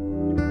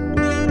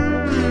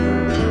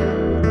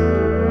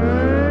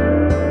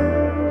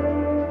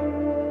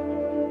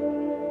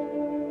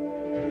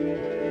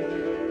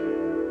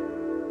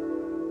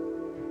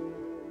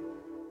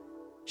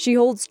 She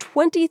holds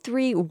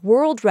 23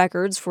 world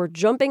records for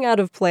jumping out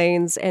of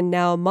planes, and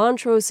now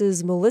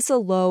Montrose's Melissa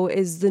Lowe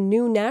is the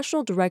new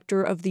national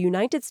director of the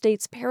United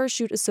States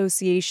Parachute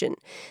Association,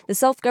 the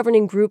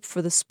self-governing group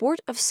for the sport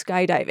of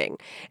skydiving.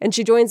 And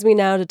she joins me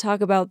now to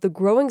talk about the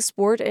growing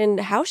sport and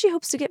how she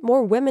hopes to get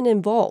more women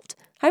involved.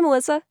 Hi,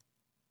 Melissa.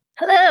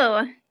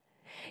 Hello.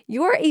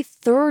 You're a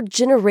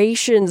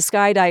third-generation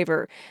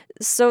skydiver,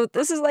 so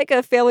this is like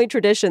a family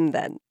tradition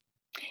then.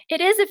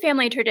 It is a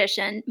family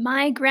tradition.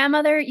 My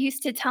grandmother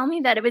used to tell me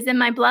that it was in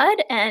my blood,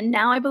 and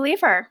now I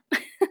believe her.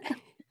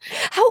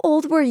 How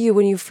old were you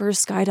when you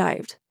first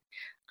skydived?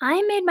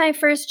 I made my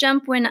first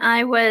jump when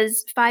I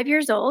was 5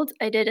 years old.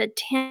 I did a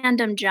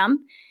tandem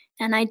jump,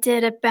 and I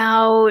did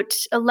about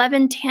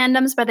 11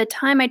 tandems by the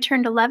time I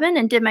turned 11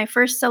 and did my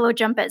first solo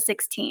jump at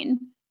 16.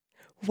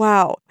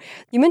 Wow.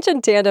 You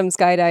mentioned tandem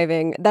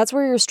skydiving. That's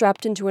where you're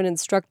strapped into an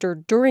instructor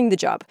during the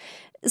jump.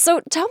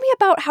 So tell me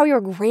about how your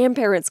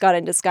grandparents got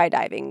into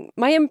skydiving.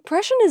 My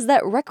impression is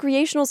that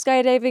recreational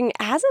skydiving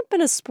hasn't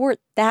been a sport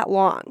that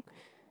long.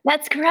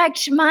 That's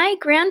correct. My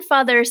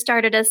grandfather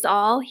started us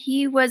all.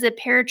 He was a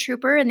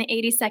paratrooper in the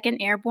 82nd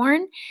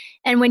Airborne.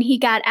 And when he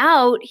got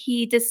out,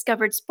 he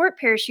discovered sport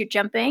parachute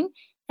jumping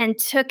and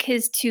took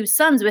his two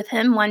sons with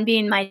him, one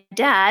being my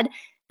dad.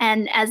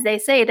 And as they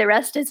say, the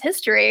rest is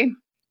history.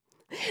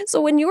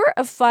 So when you're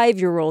a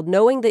 5-year-old,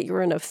 knowing that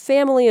you're in a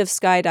family of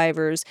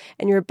skydivers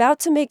and you're about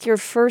to make your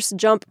first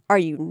jump, are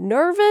you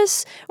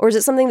nervous? Or is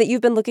it something that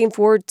you've been looking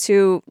forward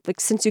to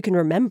since you can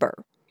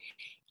remember?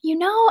 You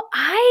know,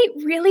 I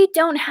really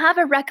don't have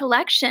a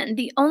recollection.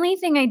 The only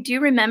thing I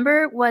do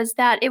remember was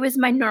that it was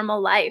my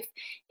normal life.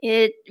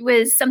 It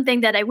was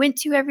something that I went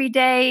to every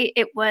day.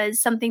 It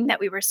was something that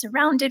we were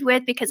surrounded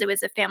with because it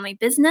was a family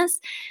business.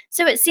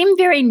 So it seemed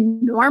very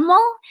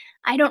normal.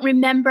 I don't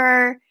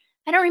remember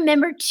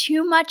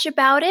too much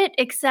about it,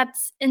 except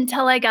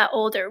until I got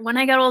older. When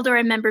I got older, I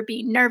remember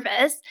being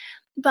nervous.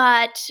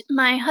 But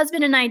my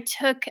husband and I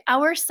took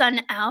our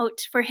son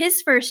out for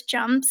his first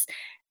jumps,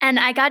 and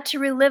I got to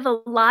relive a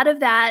lot of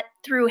that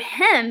through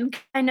him,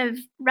 kind of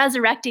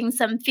resurrecting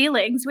some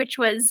feelings, which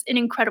was an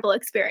incredible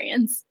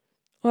experience.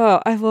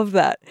 Wow, I love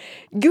that.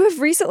 You have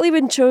recently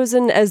been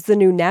chosen as the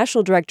new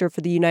national director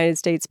for the United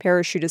States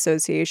Parachute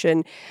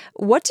Association.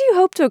 What do you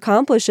hope to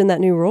accomplish in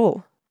that new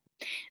role?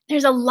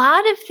 There's a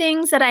lot of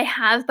things that I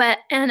have, but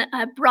on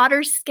a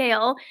broader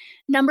scale,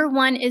 number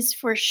one is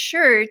for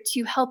sure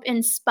to help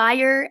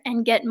inspire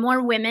and get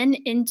more women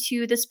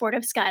into the sport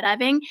of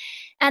skydiving.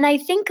 And I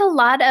think a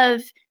lot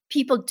of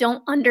people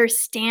don't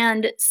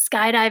understand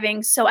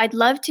skydiving, so I'd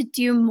love to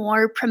do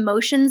more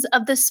promotions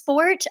of the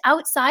sport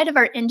outside of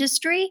our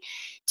industry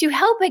to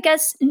help, I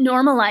guess,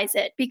 normalize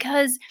it,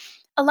 because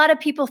a lot of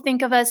people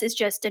think of us as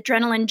just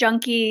adrenaline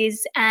junkies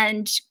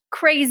and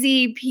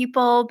crazy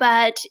people,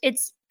 but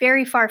it's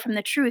very far from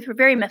the truth. We're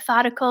very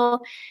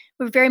methodical.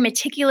 We're very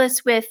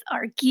meticulous with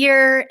our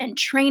gear and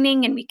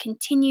training, and we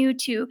continue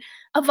to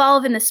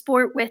evolve in the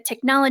sport with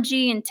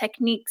technology and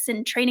techniques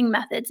and training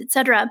methods,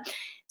 etc.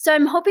 So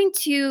I'm hoping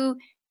to,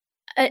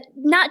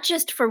 not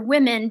just for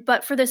women,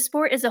 but for the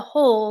sport as a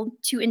whole,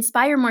 to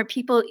inspire more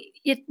people,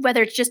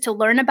 whether it's just to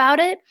learn about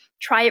it,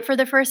 try it for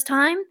the first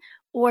time,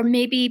 or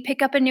maybe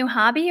pick up a new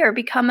hobby or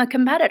become a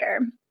competitor.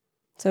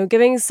 So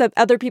giving some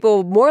other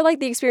people more like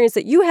the experience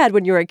that you had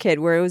when you were a kid,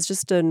 where it was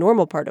just a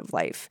normal part of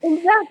life.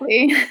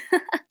 Exactly.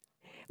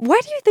 Why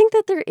do you think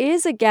that there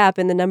is a gap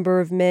in the number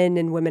of men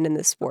and women in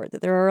this sport,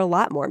 that there are a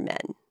lot more men?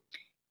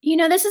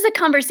 This is a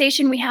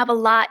conversation we have a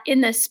lot in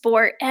the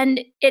sport,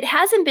 and it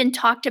hasn't been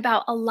talked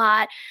about a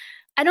lot.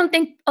 I don't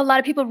think a lot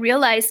of people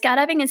realize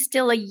skydiving is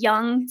still a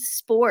young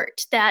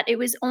sport, that it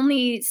was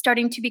only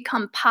starting to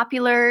become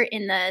popular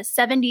in the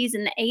 70s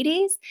and the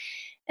 80s.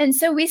 And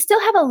so we still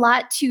have a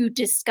lot to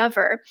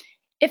discover.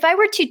 If I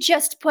were to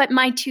just put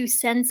my 2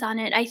 cents on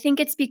it, I think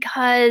it's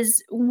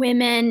because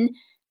women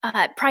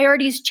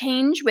priorities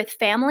change with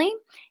family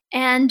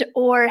and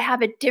or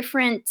have a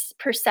different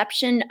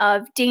perception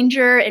of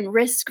danger and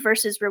risk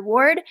versus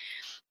reward.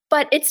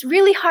 But it's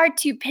really hard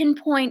to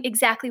pinpoint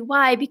exactly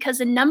why, because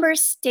the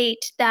numbers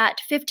state that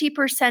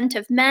 50%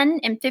 of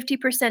men and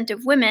 50%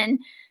 of women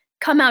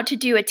come out to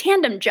do a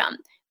tandem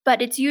jump,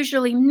 but it's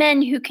usually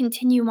men who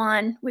continue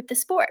on with the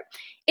sport.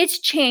 It's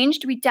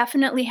changed. We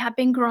definitely have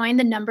been growing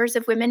the numbers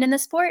of women in the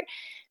sport,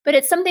 but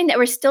it's something that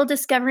we're still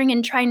discovering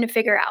and trying to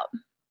figure out.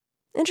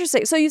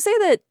 Interesting. So you say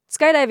that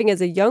skydiving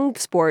is a young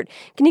sport.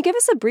 Can you give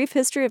us a brief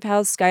history of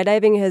how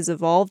skydiving has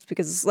evolved?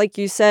 Because like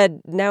you said,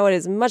 now it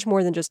is much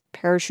more than just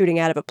parachuting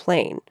out of a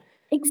plane.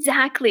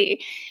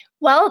 Exactly.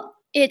 Well,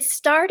 it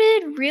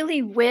started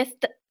really with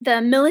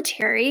the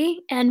military.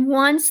 And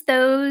once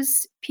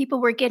those people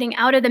were getting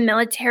out of the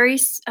military,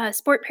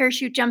 sport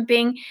parachute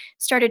jumping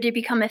started to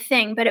become a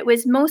thing. But it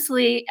was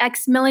mostly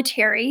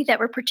ex-military that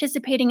were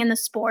participating in the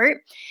sport.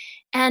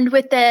 And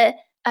with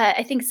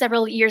I think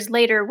several years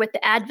later, with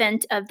the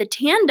advent of the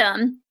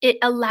tandem, it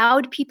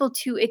allowed people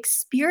to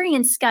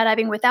experience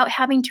skydiving without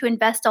having to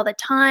invest all the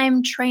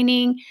time,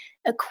 training,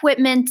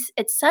 equipment,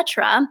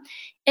 etc.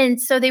 And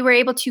so they were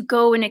able to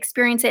go and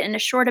experience it in a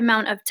short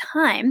amount of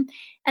time.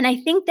 And I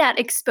think that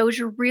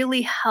exposure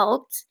really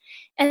helped.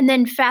 And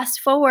then fast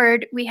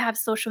forward, we have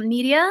social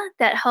media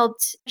that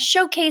helped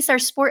showcase our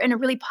sport in a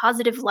really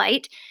positive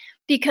light.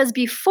 Because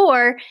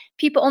before,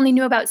 people only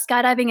knew about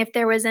skydiving if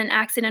there was an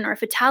accident or a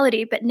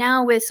fatality. But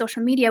now with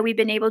social media, we've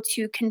been able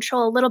to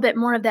control a little bit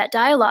more of that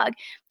dialogue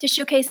to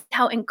showcase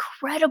how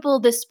incredible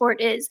this sport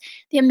is,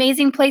 the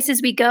amazing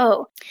places we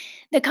go,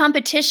 the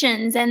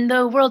competitions, and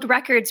the world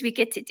records we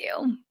get to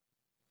do.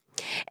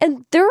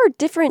 And there are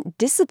different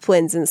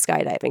disciplines in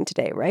skydiving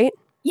today, right?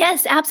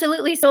 Yes,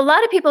 absolutely. So a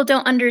lot of people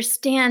don't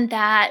understand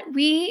that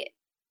we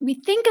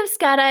think of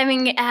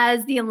skydiving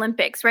as the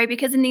Olympics, right?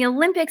 Because in the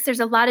Olympics, there's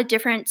a lot of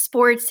different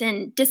sports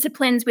and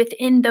disciplines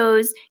within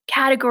those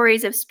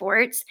categories of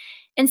sports.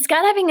 And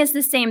skydiving is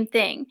the same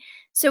thing.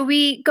 So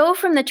we go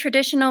from the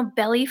traditional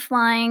belly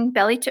flying,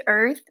 belly to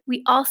earth.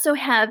 We also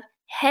have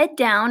head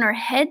down or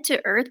head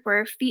to earth, where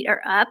our feet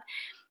are up.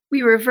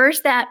 We reverse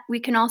that. We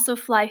can also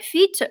fly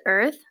feet to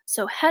earth,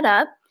 so head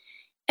up.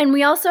 And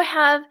we also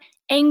have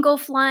angle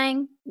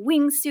flying,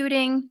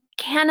 wingsuiting,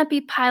 canopy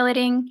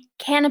piloting,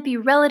 canopy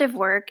relative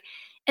work,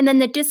 and then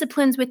the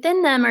disciplines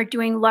within them are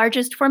doing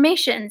largest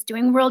formations,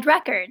 doing world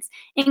records,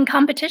 in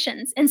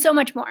competitions, and so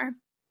much more.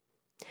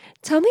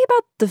 Tell me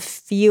about the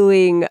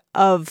feeling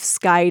of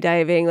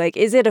skydiving. Like,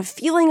 is it a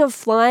feeling of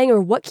flying,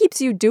 or what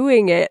keeps you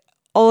doing it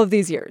all of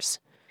these years?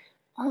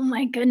 Oh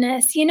my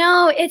goodness.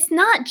 It's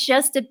not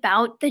just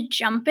about the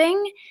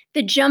jumping.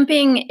 The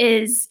jumping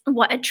is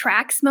what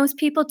attracts most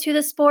people to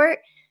the sport.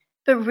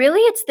 But really,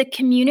 it's the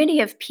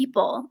community of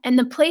people and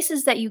the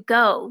places that you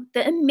go,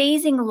 the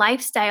amazing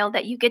lifestyle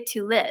that you get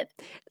to live.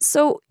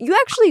 So you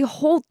actually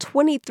hold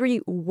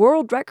 23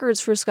 world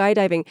records for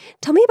skydiving.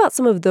 Tell me about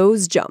some of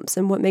those jumps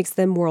and what makes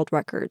them world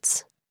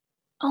records.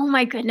 Oh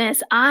my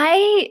goodness.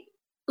 I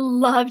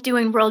love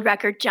doing world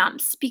record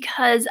jumps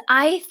because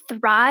I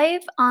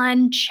thrive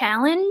on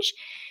challenge,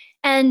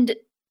 and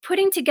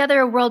putting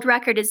together a world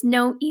record is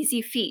no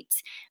easy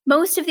feat.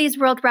 Most of these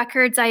world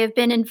records, I have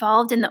been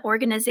involved in the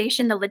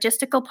organization, the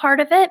logistical part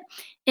of it,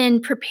 in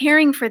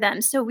preparing for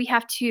them. So we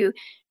have to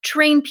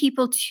train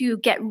people to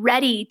get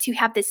ready to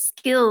have the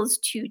skills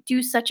to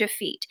do such a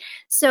feat.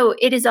 So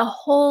it is a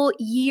whole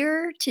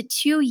year to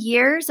 2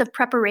 years of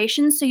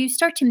preparation. So you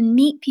start to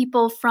meet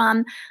people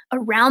from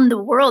around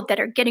the world that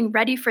are getting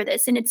ready for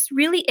this. And it's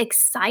really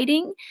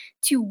exciting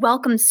to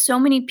welcome so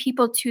many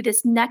people to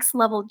this next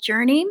level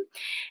journey.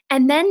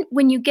 And then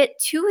when you get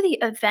to the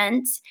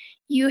event,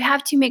 you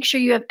have to make sure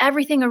you have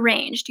everything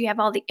arranged. You have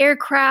all the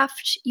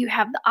aircraft, you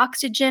have the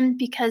oxygen,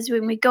 because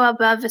when we go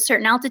above a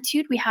certain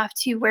altitude, we have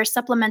to wear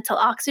supplemental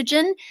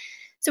oxygen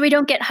so we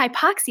don't get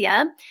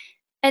hypoxia.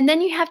 And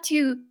then you have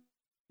to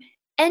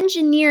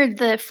engineer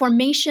the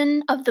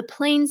formation of the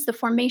planes, the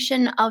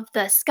formation of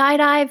the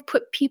skydive,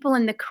 put people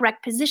in the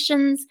correct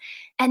positions.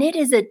 And it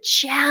is a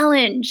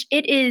challenge.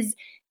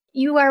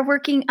 You are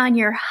working on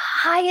your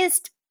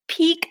highest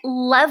peak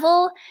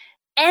level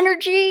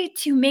energy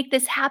to make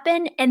this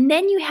happen. And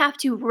then you have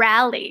to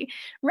rally,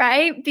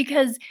 right?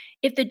 Because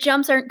if the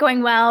jumps aren't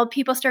going well,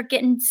 people start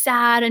getting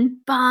sad and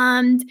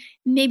bummed.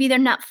 Maybe they're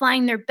not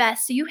flying their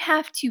best. So you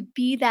have to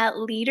be that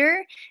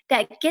leader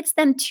that gets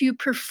them to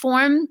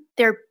perform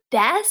their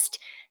best.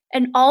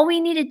 And all we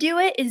need to do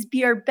is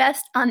be our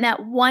best on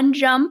that one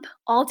jump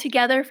all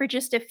together for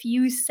just a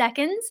few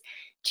seconds.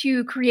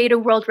 to create a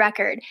world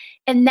record.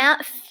 And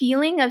that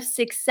feeling of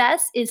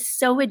success is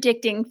so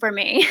addicting for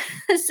me.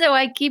 So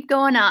I keep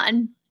going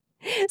on.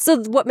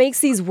 So what makes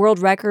these world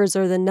records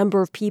are the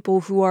number of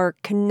people who are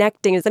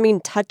connecting. Does that mean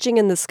touching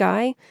in the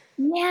sky?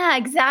 Yeah,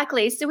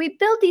 exactly. So we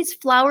build these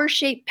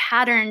flower-shaped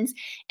patterns,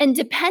 and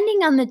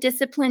depending on the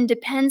discipline,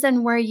 depends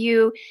on where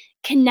you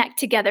connect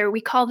together.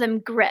 We call them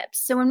grips.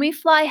 So when we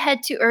fly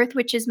head to earth,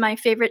 which is my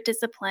favorite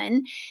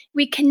discipline,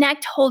 we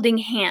connect holding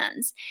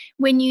hands.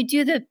 When you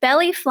do the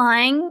belly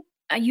flying,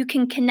 you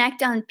can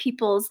connect on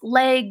people's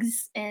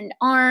legs and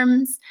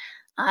arms.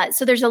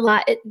 So there's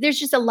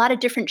just a lot of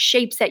different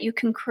shapes that you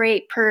can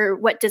create per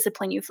what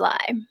discipline you fly.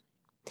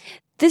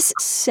 This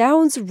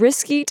sounds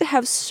risky to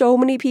have so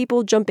many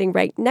people jumping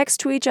right next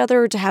to each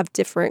other, to have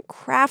different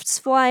crafts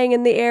flying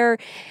in the air.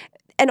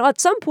 And at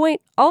some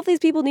point, all of these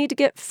people need to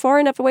get far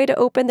enough away to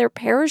open their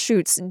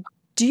parachutes.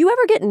 Do you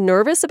ever get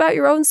nervous about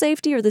your own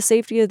safety or the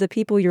safety of the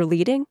people you're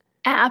leading?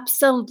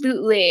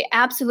 Absolutely.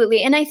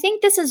 Absolutely. And I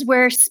think this is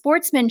where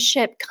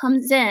sportsmanship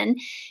comes in,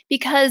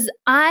 because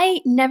I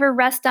never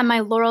rest on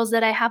my laurels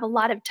that I have a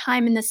lot of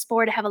time in the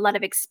sport. I have a lot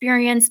of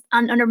experience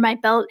under my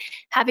belt,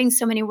 having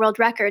so many world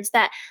records,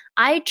 that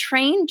I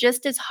train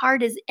just as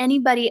hard as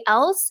anybody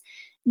else,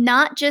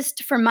 not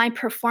just for my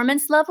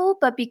performance level,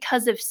 but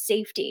because of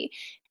safety.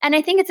 And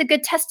I think it's a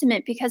good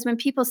testament, because when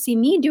people see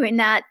me doing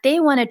that, they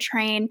want to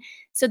train.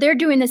 So they're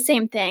doing the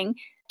same thing,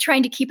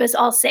 trying to keep us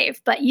all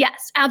safe. But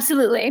yes,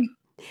 absolutely.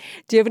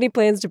 Do you have any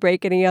plans to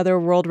break any other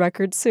world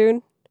records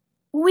soon?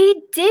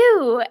 We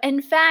do.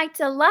 In fact,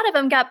 a lot of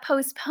them got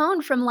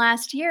postponed from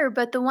last year,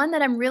 but the one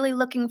that I'm really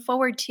looking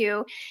forward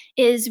to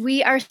is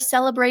we are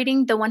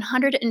celebrating the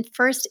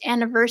 101st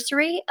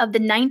anniversary of the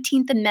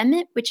 19th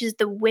Amendment, which is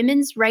the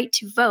women's right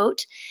to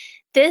vote,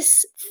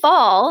 this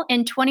fall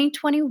in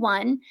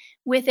 2021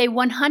 with a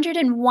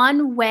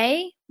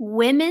 101-way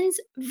women's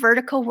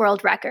vertical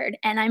world record.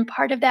 And I'm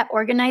part of that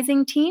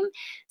organizing team.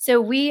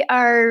 So we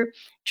are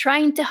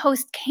trying to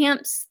host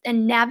camps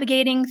and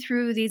navigating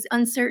through these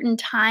uncertain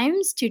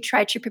times to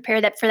try to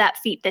prepare for that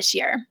feat this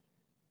year.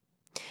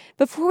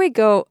 Before we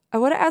go, I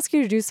want to ask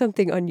you to do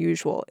something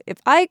unusual. If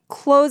I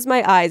close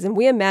my eyes and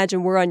we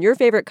imagine we're on your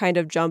favorite kind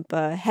of jump,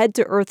 a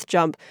head-to-earth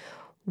jump,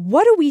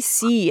 what do we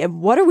see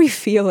and what are we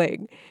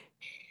feeling?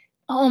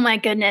 Oh my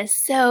goodness.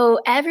 So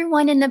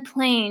everyone in the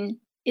plane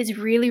is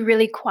really,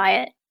 really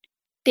quiet.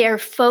 They're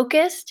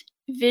focused,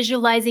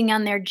 visualizing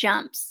on their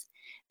jumps.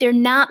 They're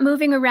not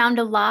moving around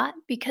a lot,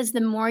 because the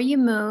more you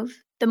move,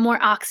 the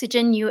more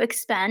oxygen you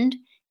expend,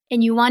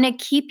 and you want to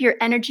keep your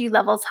energy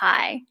levels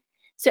high.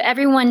 So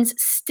everyone's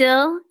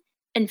still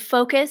and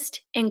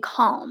focused and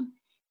calm.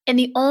 And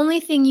the only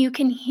thing you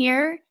can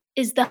hear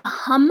is the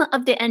hum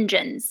of the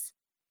engines.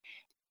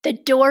 The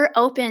door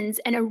opens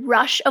and a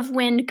rush of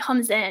wind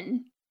comes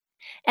in.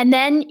 And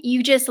then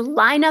you just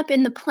line up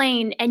in the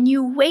plane and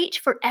you wait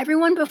for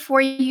everyone before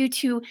you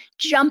to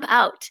jump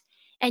out.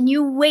 And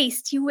you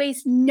waste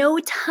no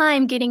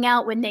time getting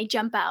out when they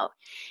jump out.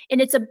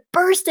 And it's a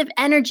burst of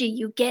energy.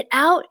 You get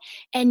out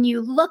and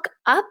you look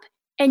up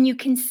and you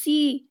can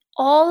see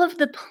all of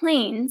the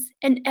planes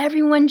and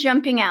everyone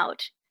jumping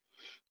out.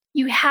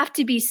 You have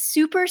to be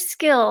super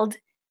skilled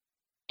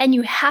and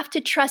you have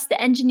to trust the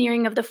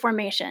engineering of the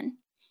formation.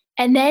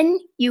 And then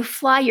you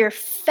fly your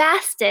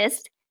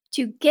fastest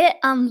to get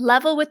on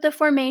level with the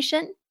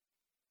formation,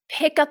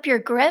 pick up your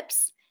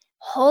grips,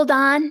 hold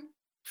on,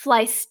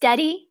 fly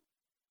steady,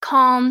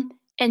 calm,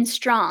 and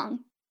strong.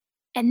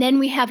 And then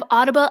we have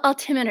audible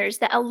altimeters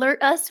that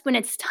alert us when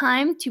it's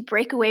time to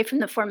break away from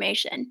the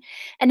formation.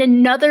 And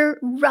another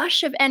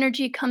rush of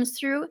energy comes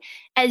through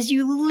as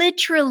you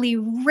literally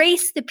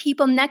race the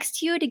people next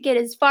to you to get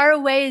as far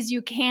away as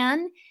you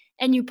can,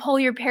 and you pull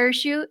your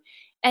parachute,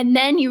 and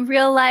then you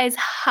realize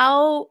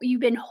how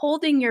you've been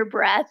holding your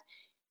breath.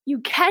 You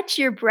catch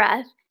your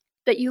breath,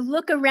 but you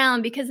look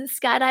around because the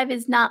skydive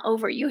is not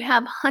over. You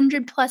have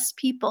 100+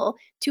 people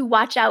to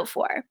watch out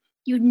for.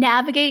 You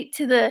navigate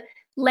to the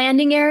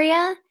landing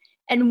area,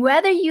 and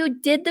whether you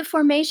did the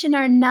formation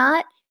or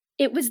not,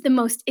 it was the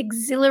most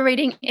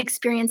exhilarating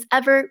experience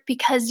ever,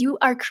 because you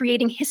are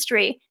creating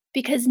history,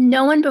 because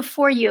no one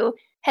before you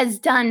has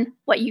done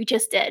what you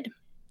just did.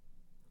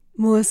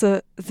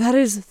 Melissa, that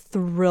is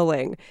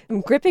thrilling. I'm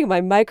gripping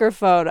my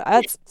microphone.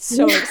 That's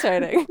so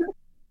exciting.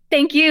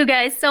 Thank you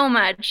guys so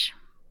much.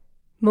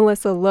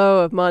 Melissa Lowe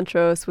of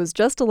Montrose was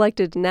just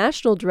elected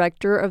National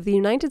Director of the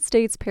United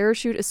States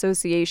Parachute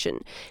Association.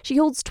 She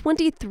holds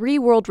 23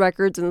 world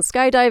records in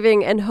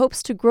skydiving and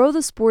hopes to grow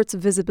the sport's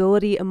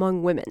visibility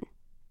among women.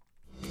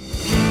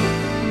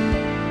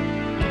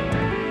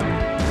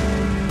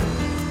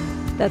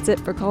 That's it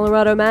for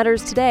Colorado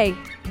Matters today.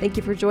 Thank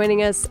you for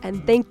joining us,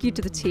 and thank you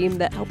to the team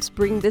that helps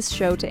bring this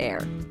show to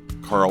air.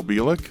 Carl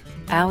Bielek,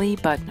 Ali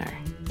Butner,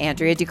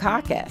 Andrea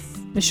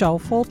Dukakis, Michelle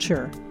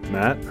Fulcher,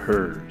 Matt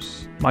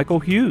Hers, Michael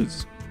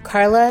Hughes,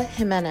 Carla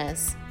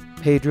Jimenez,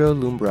 Pedro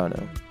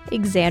Lumbrano,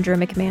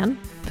 Exandra McMahon,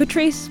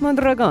 Patrice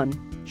Mondragon,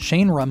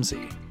 Shane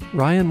Rumsey,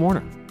 Ryan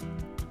Warner,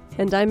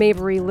 And I'm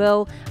Avery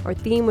Lill. Our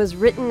theme was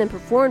written and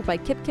performed by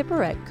Kip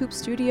Kipper at Coop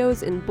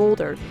Studios in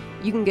Boulder.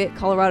 You can get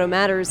Colorado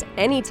Matters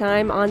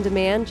anytime on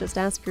demand. Just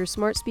ask your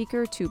smart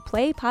speaker to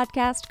play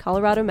podcast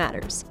Colorado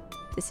Matters.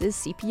 This is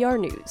CPR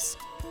News.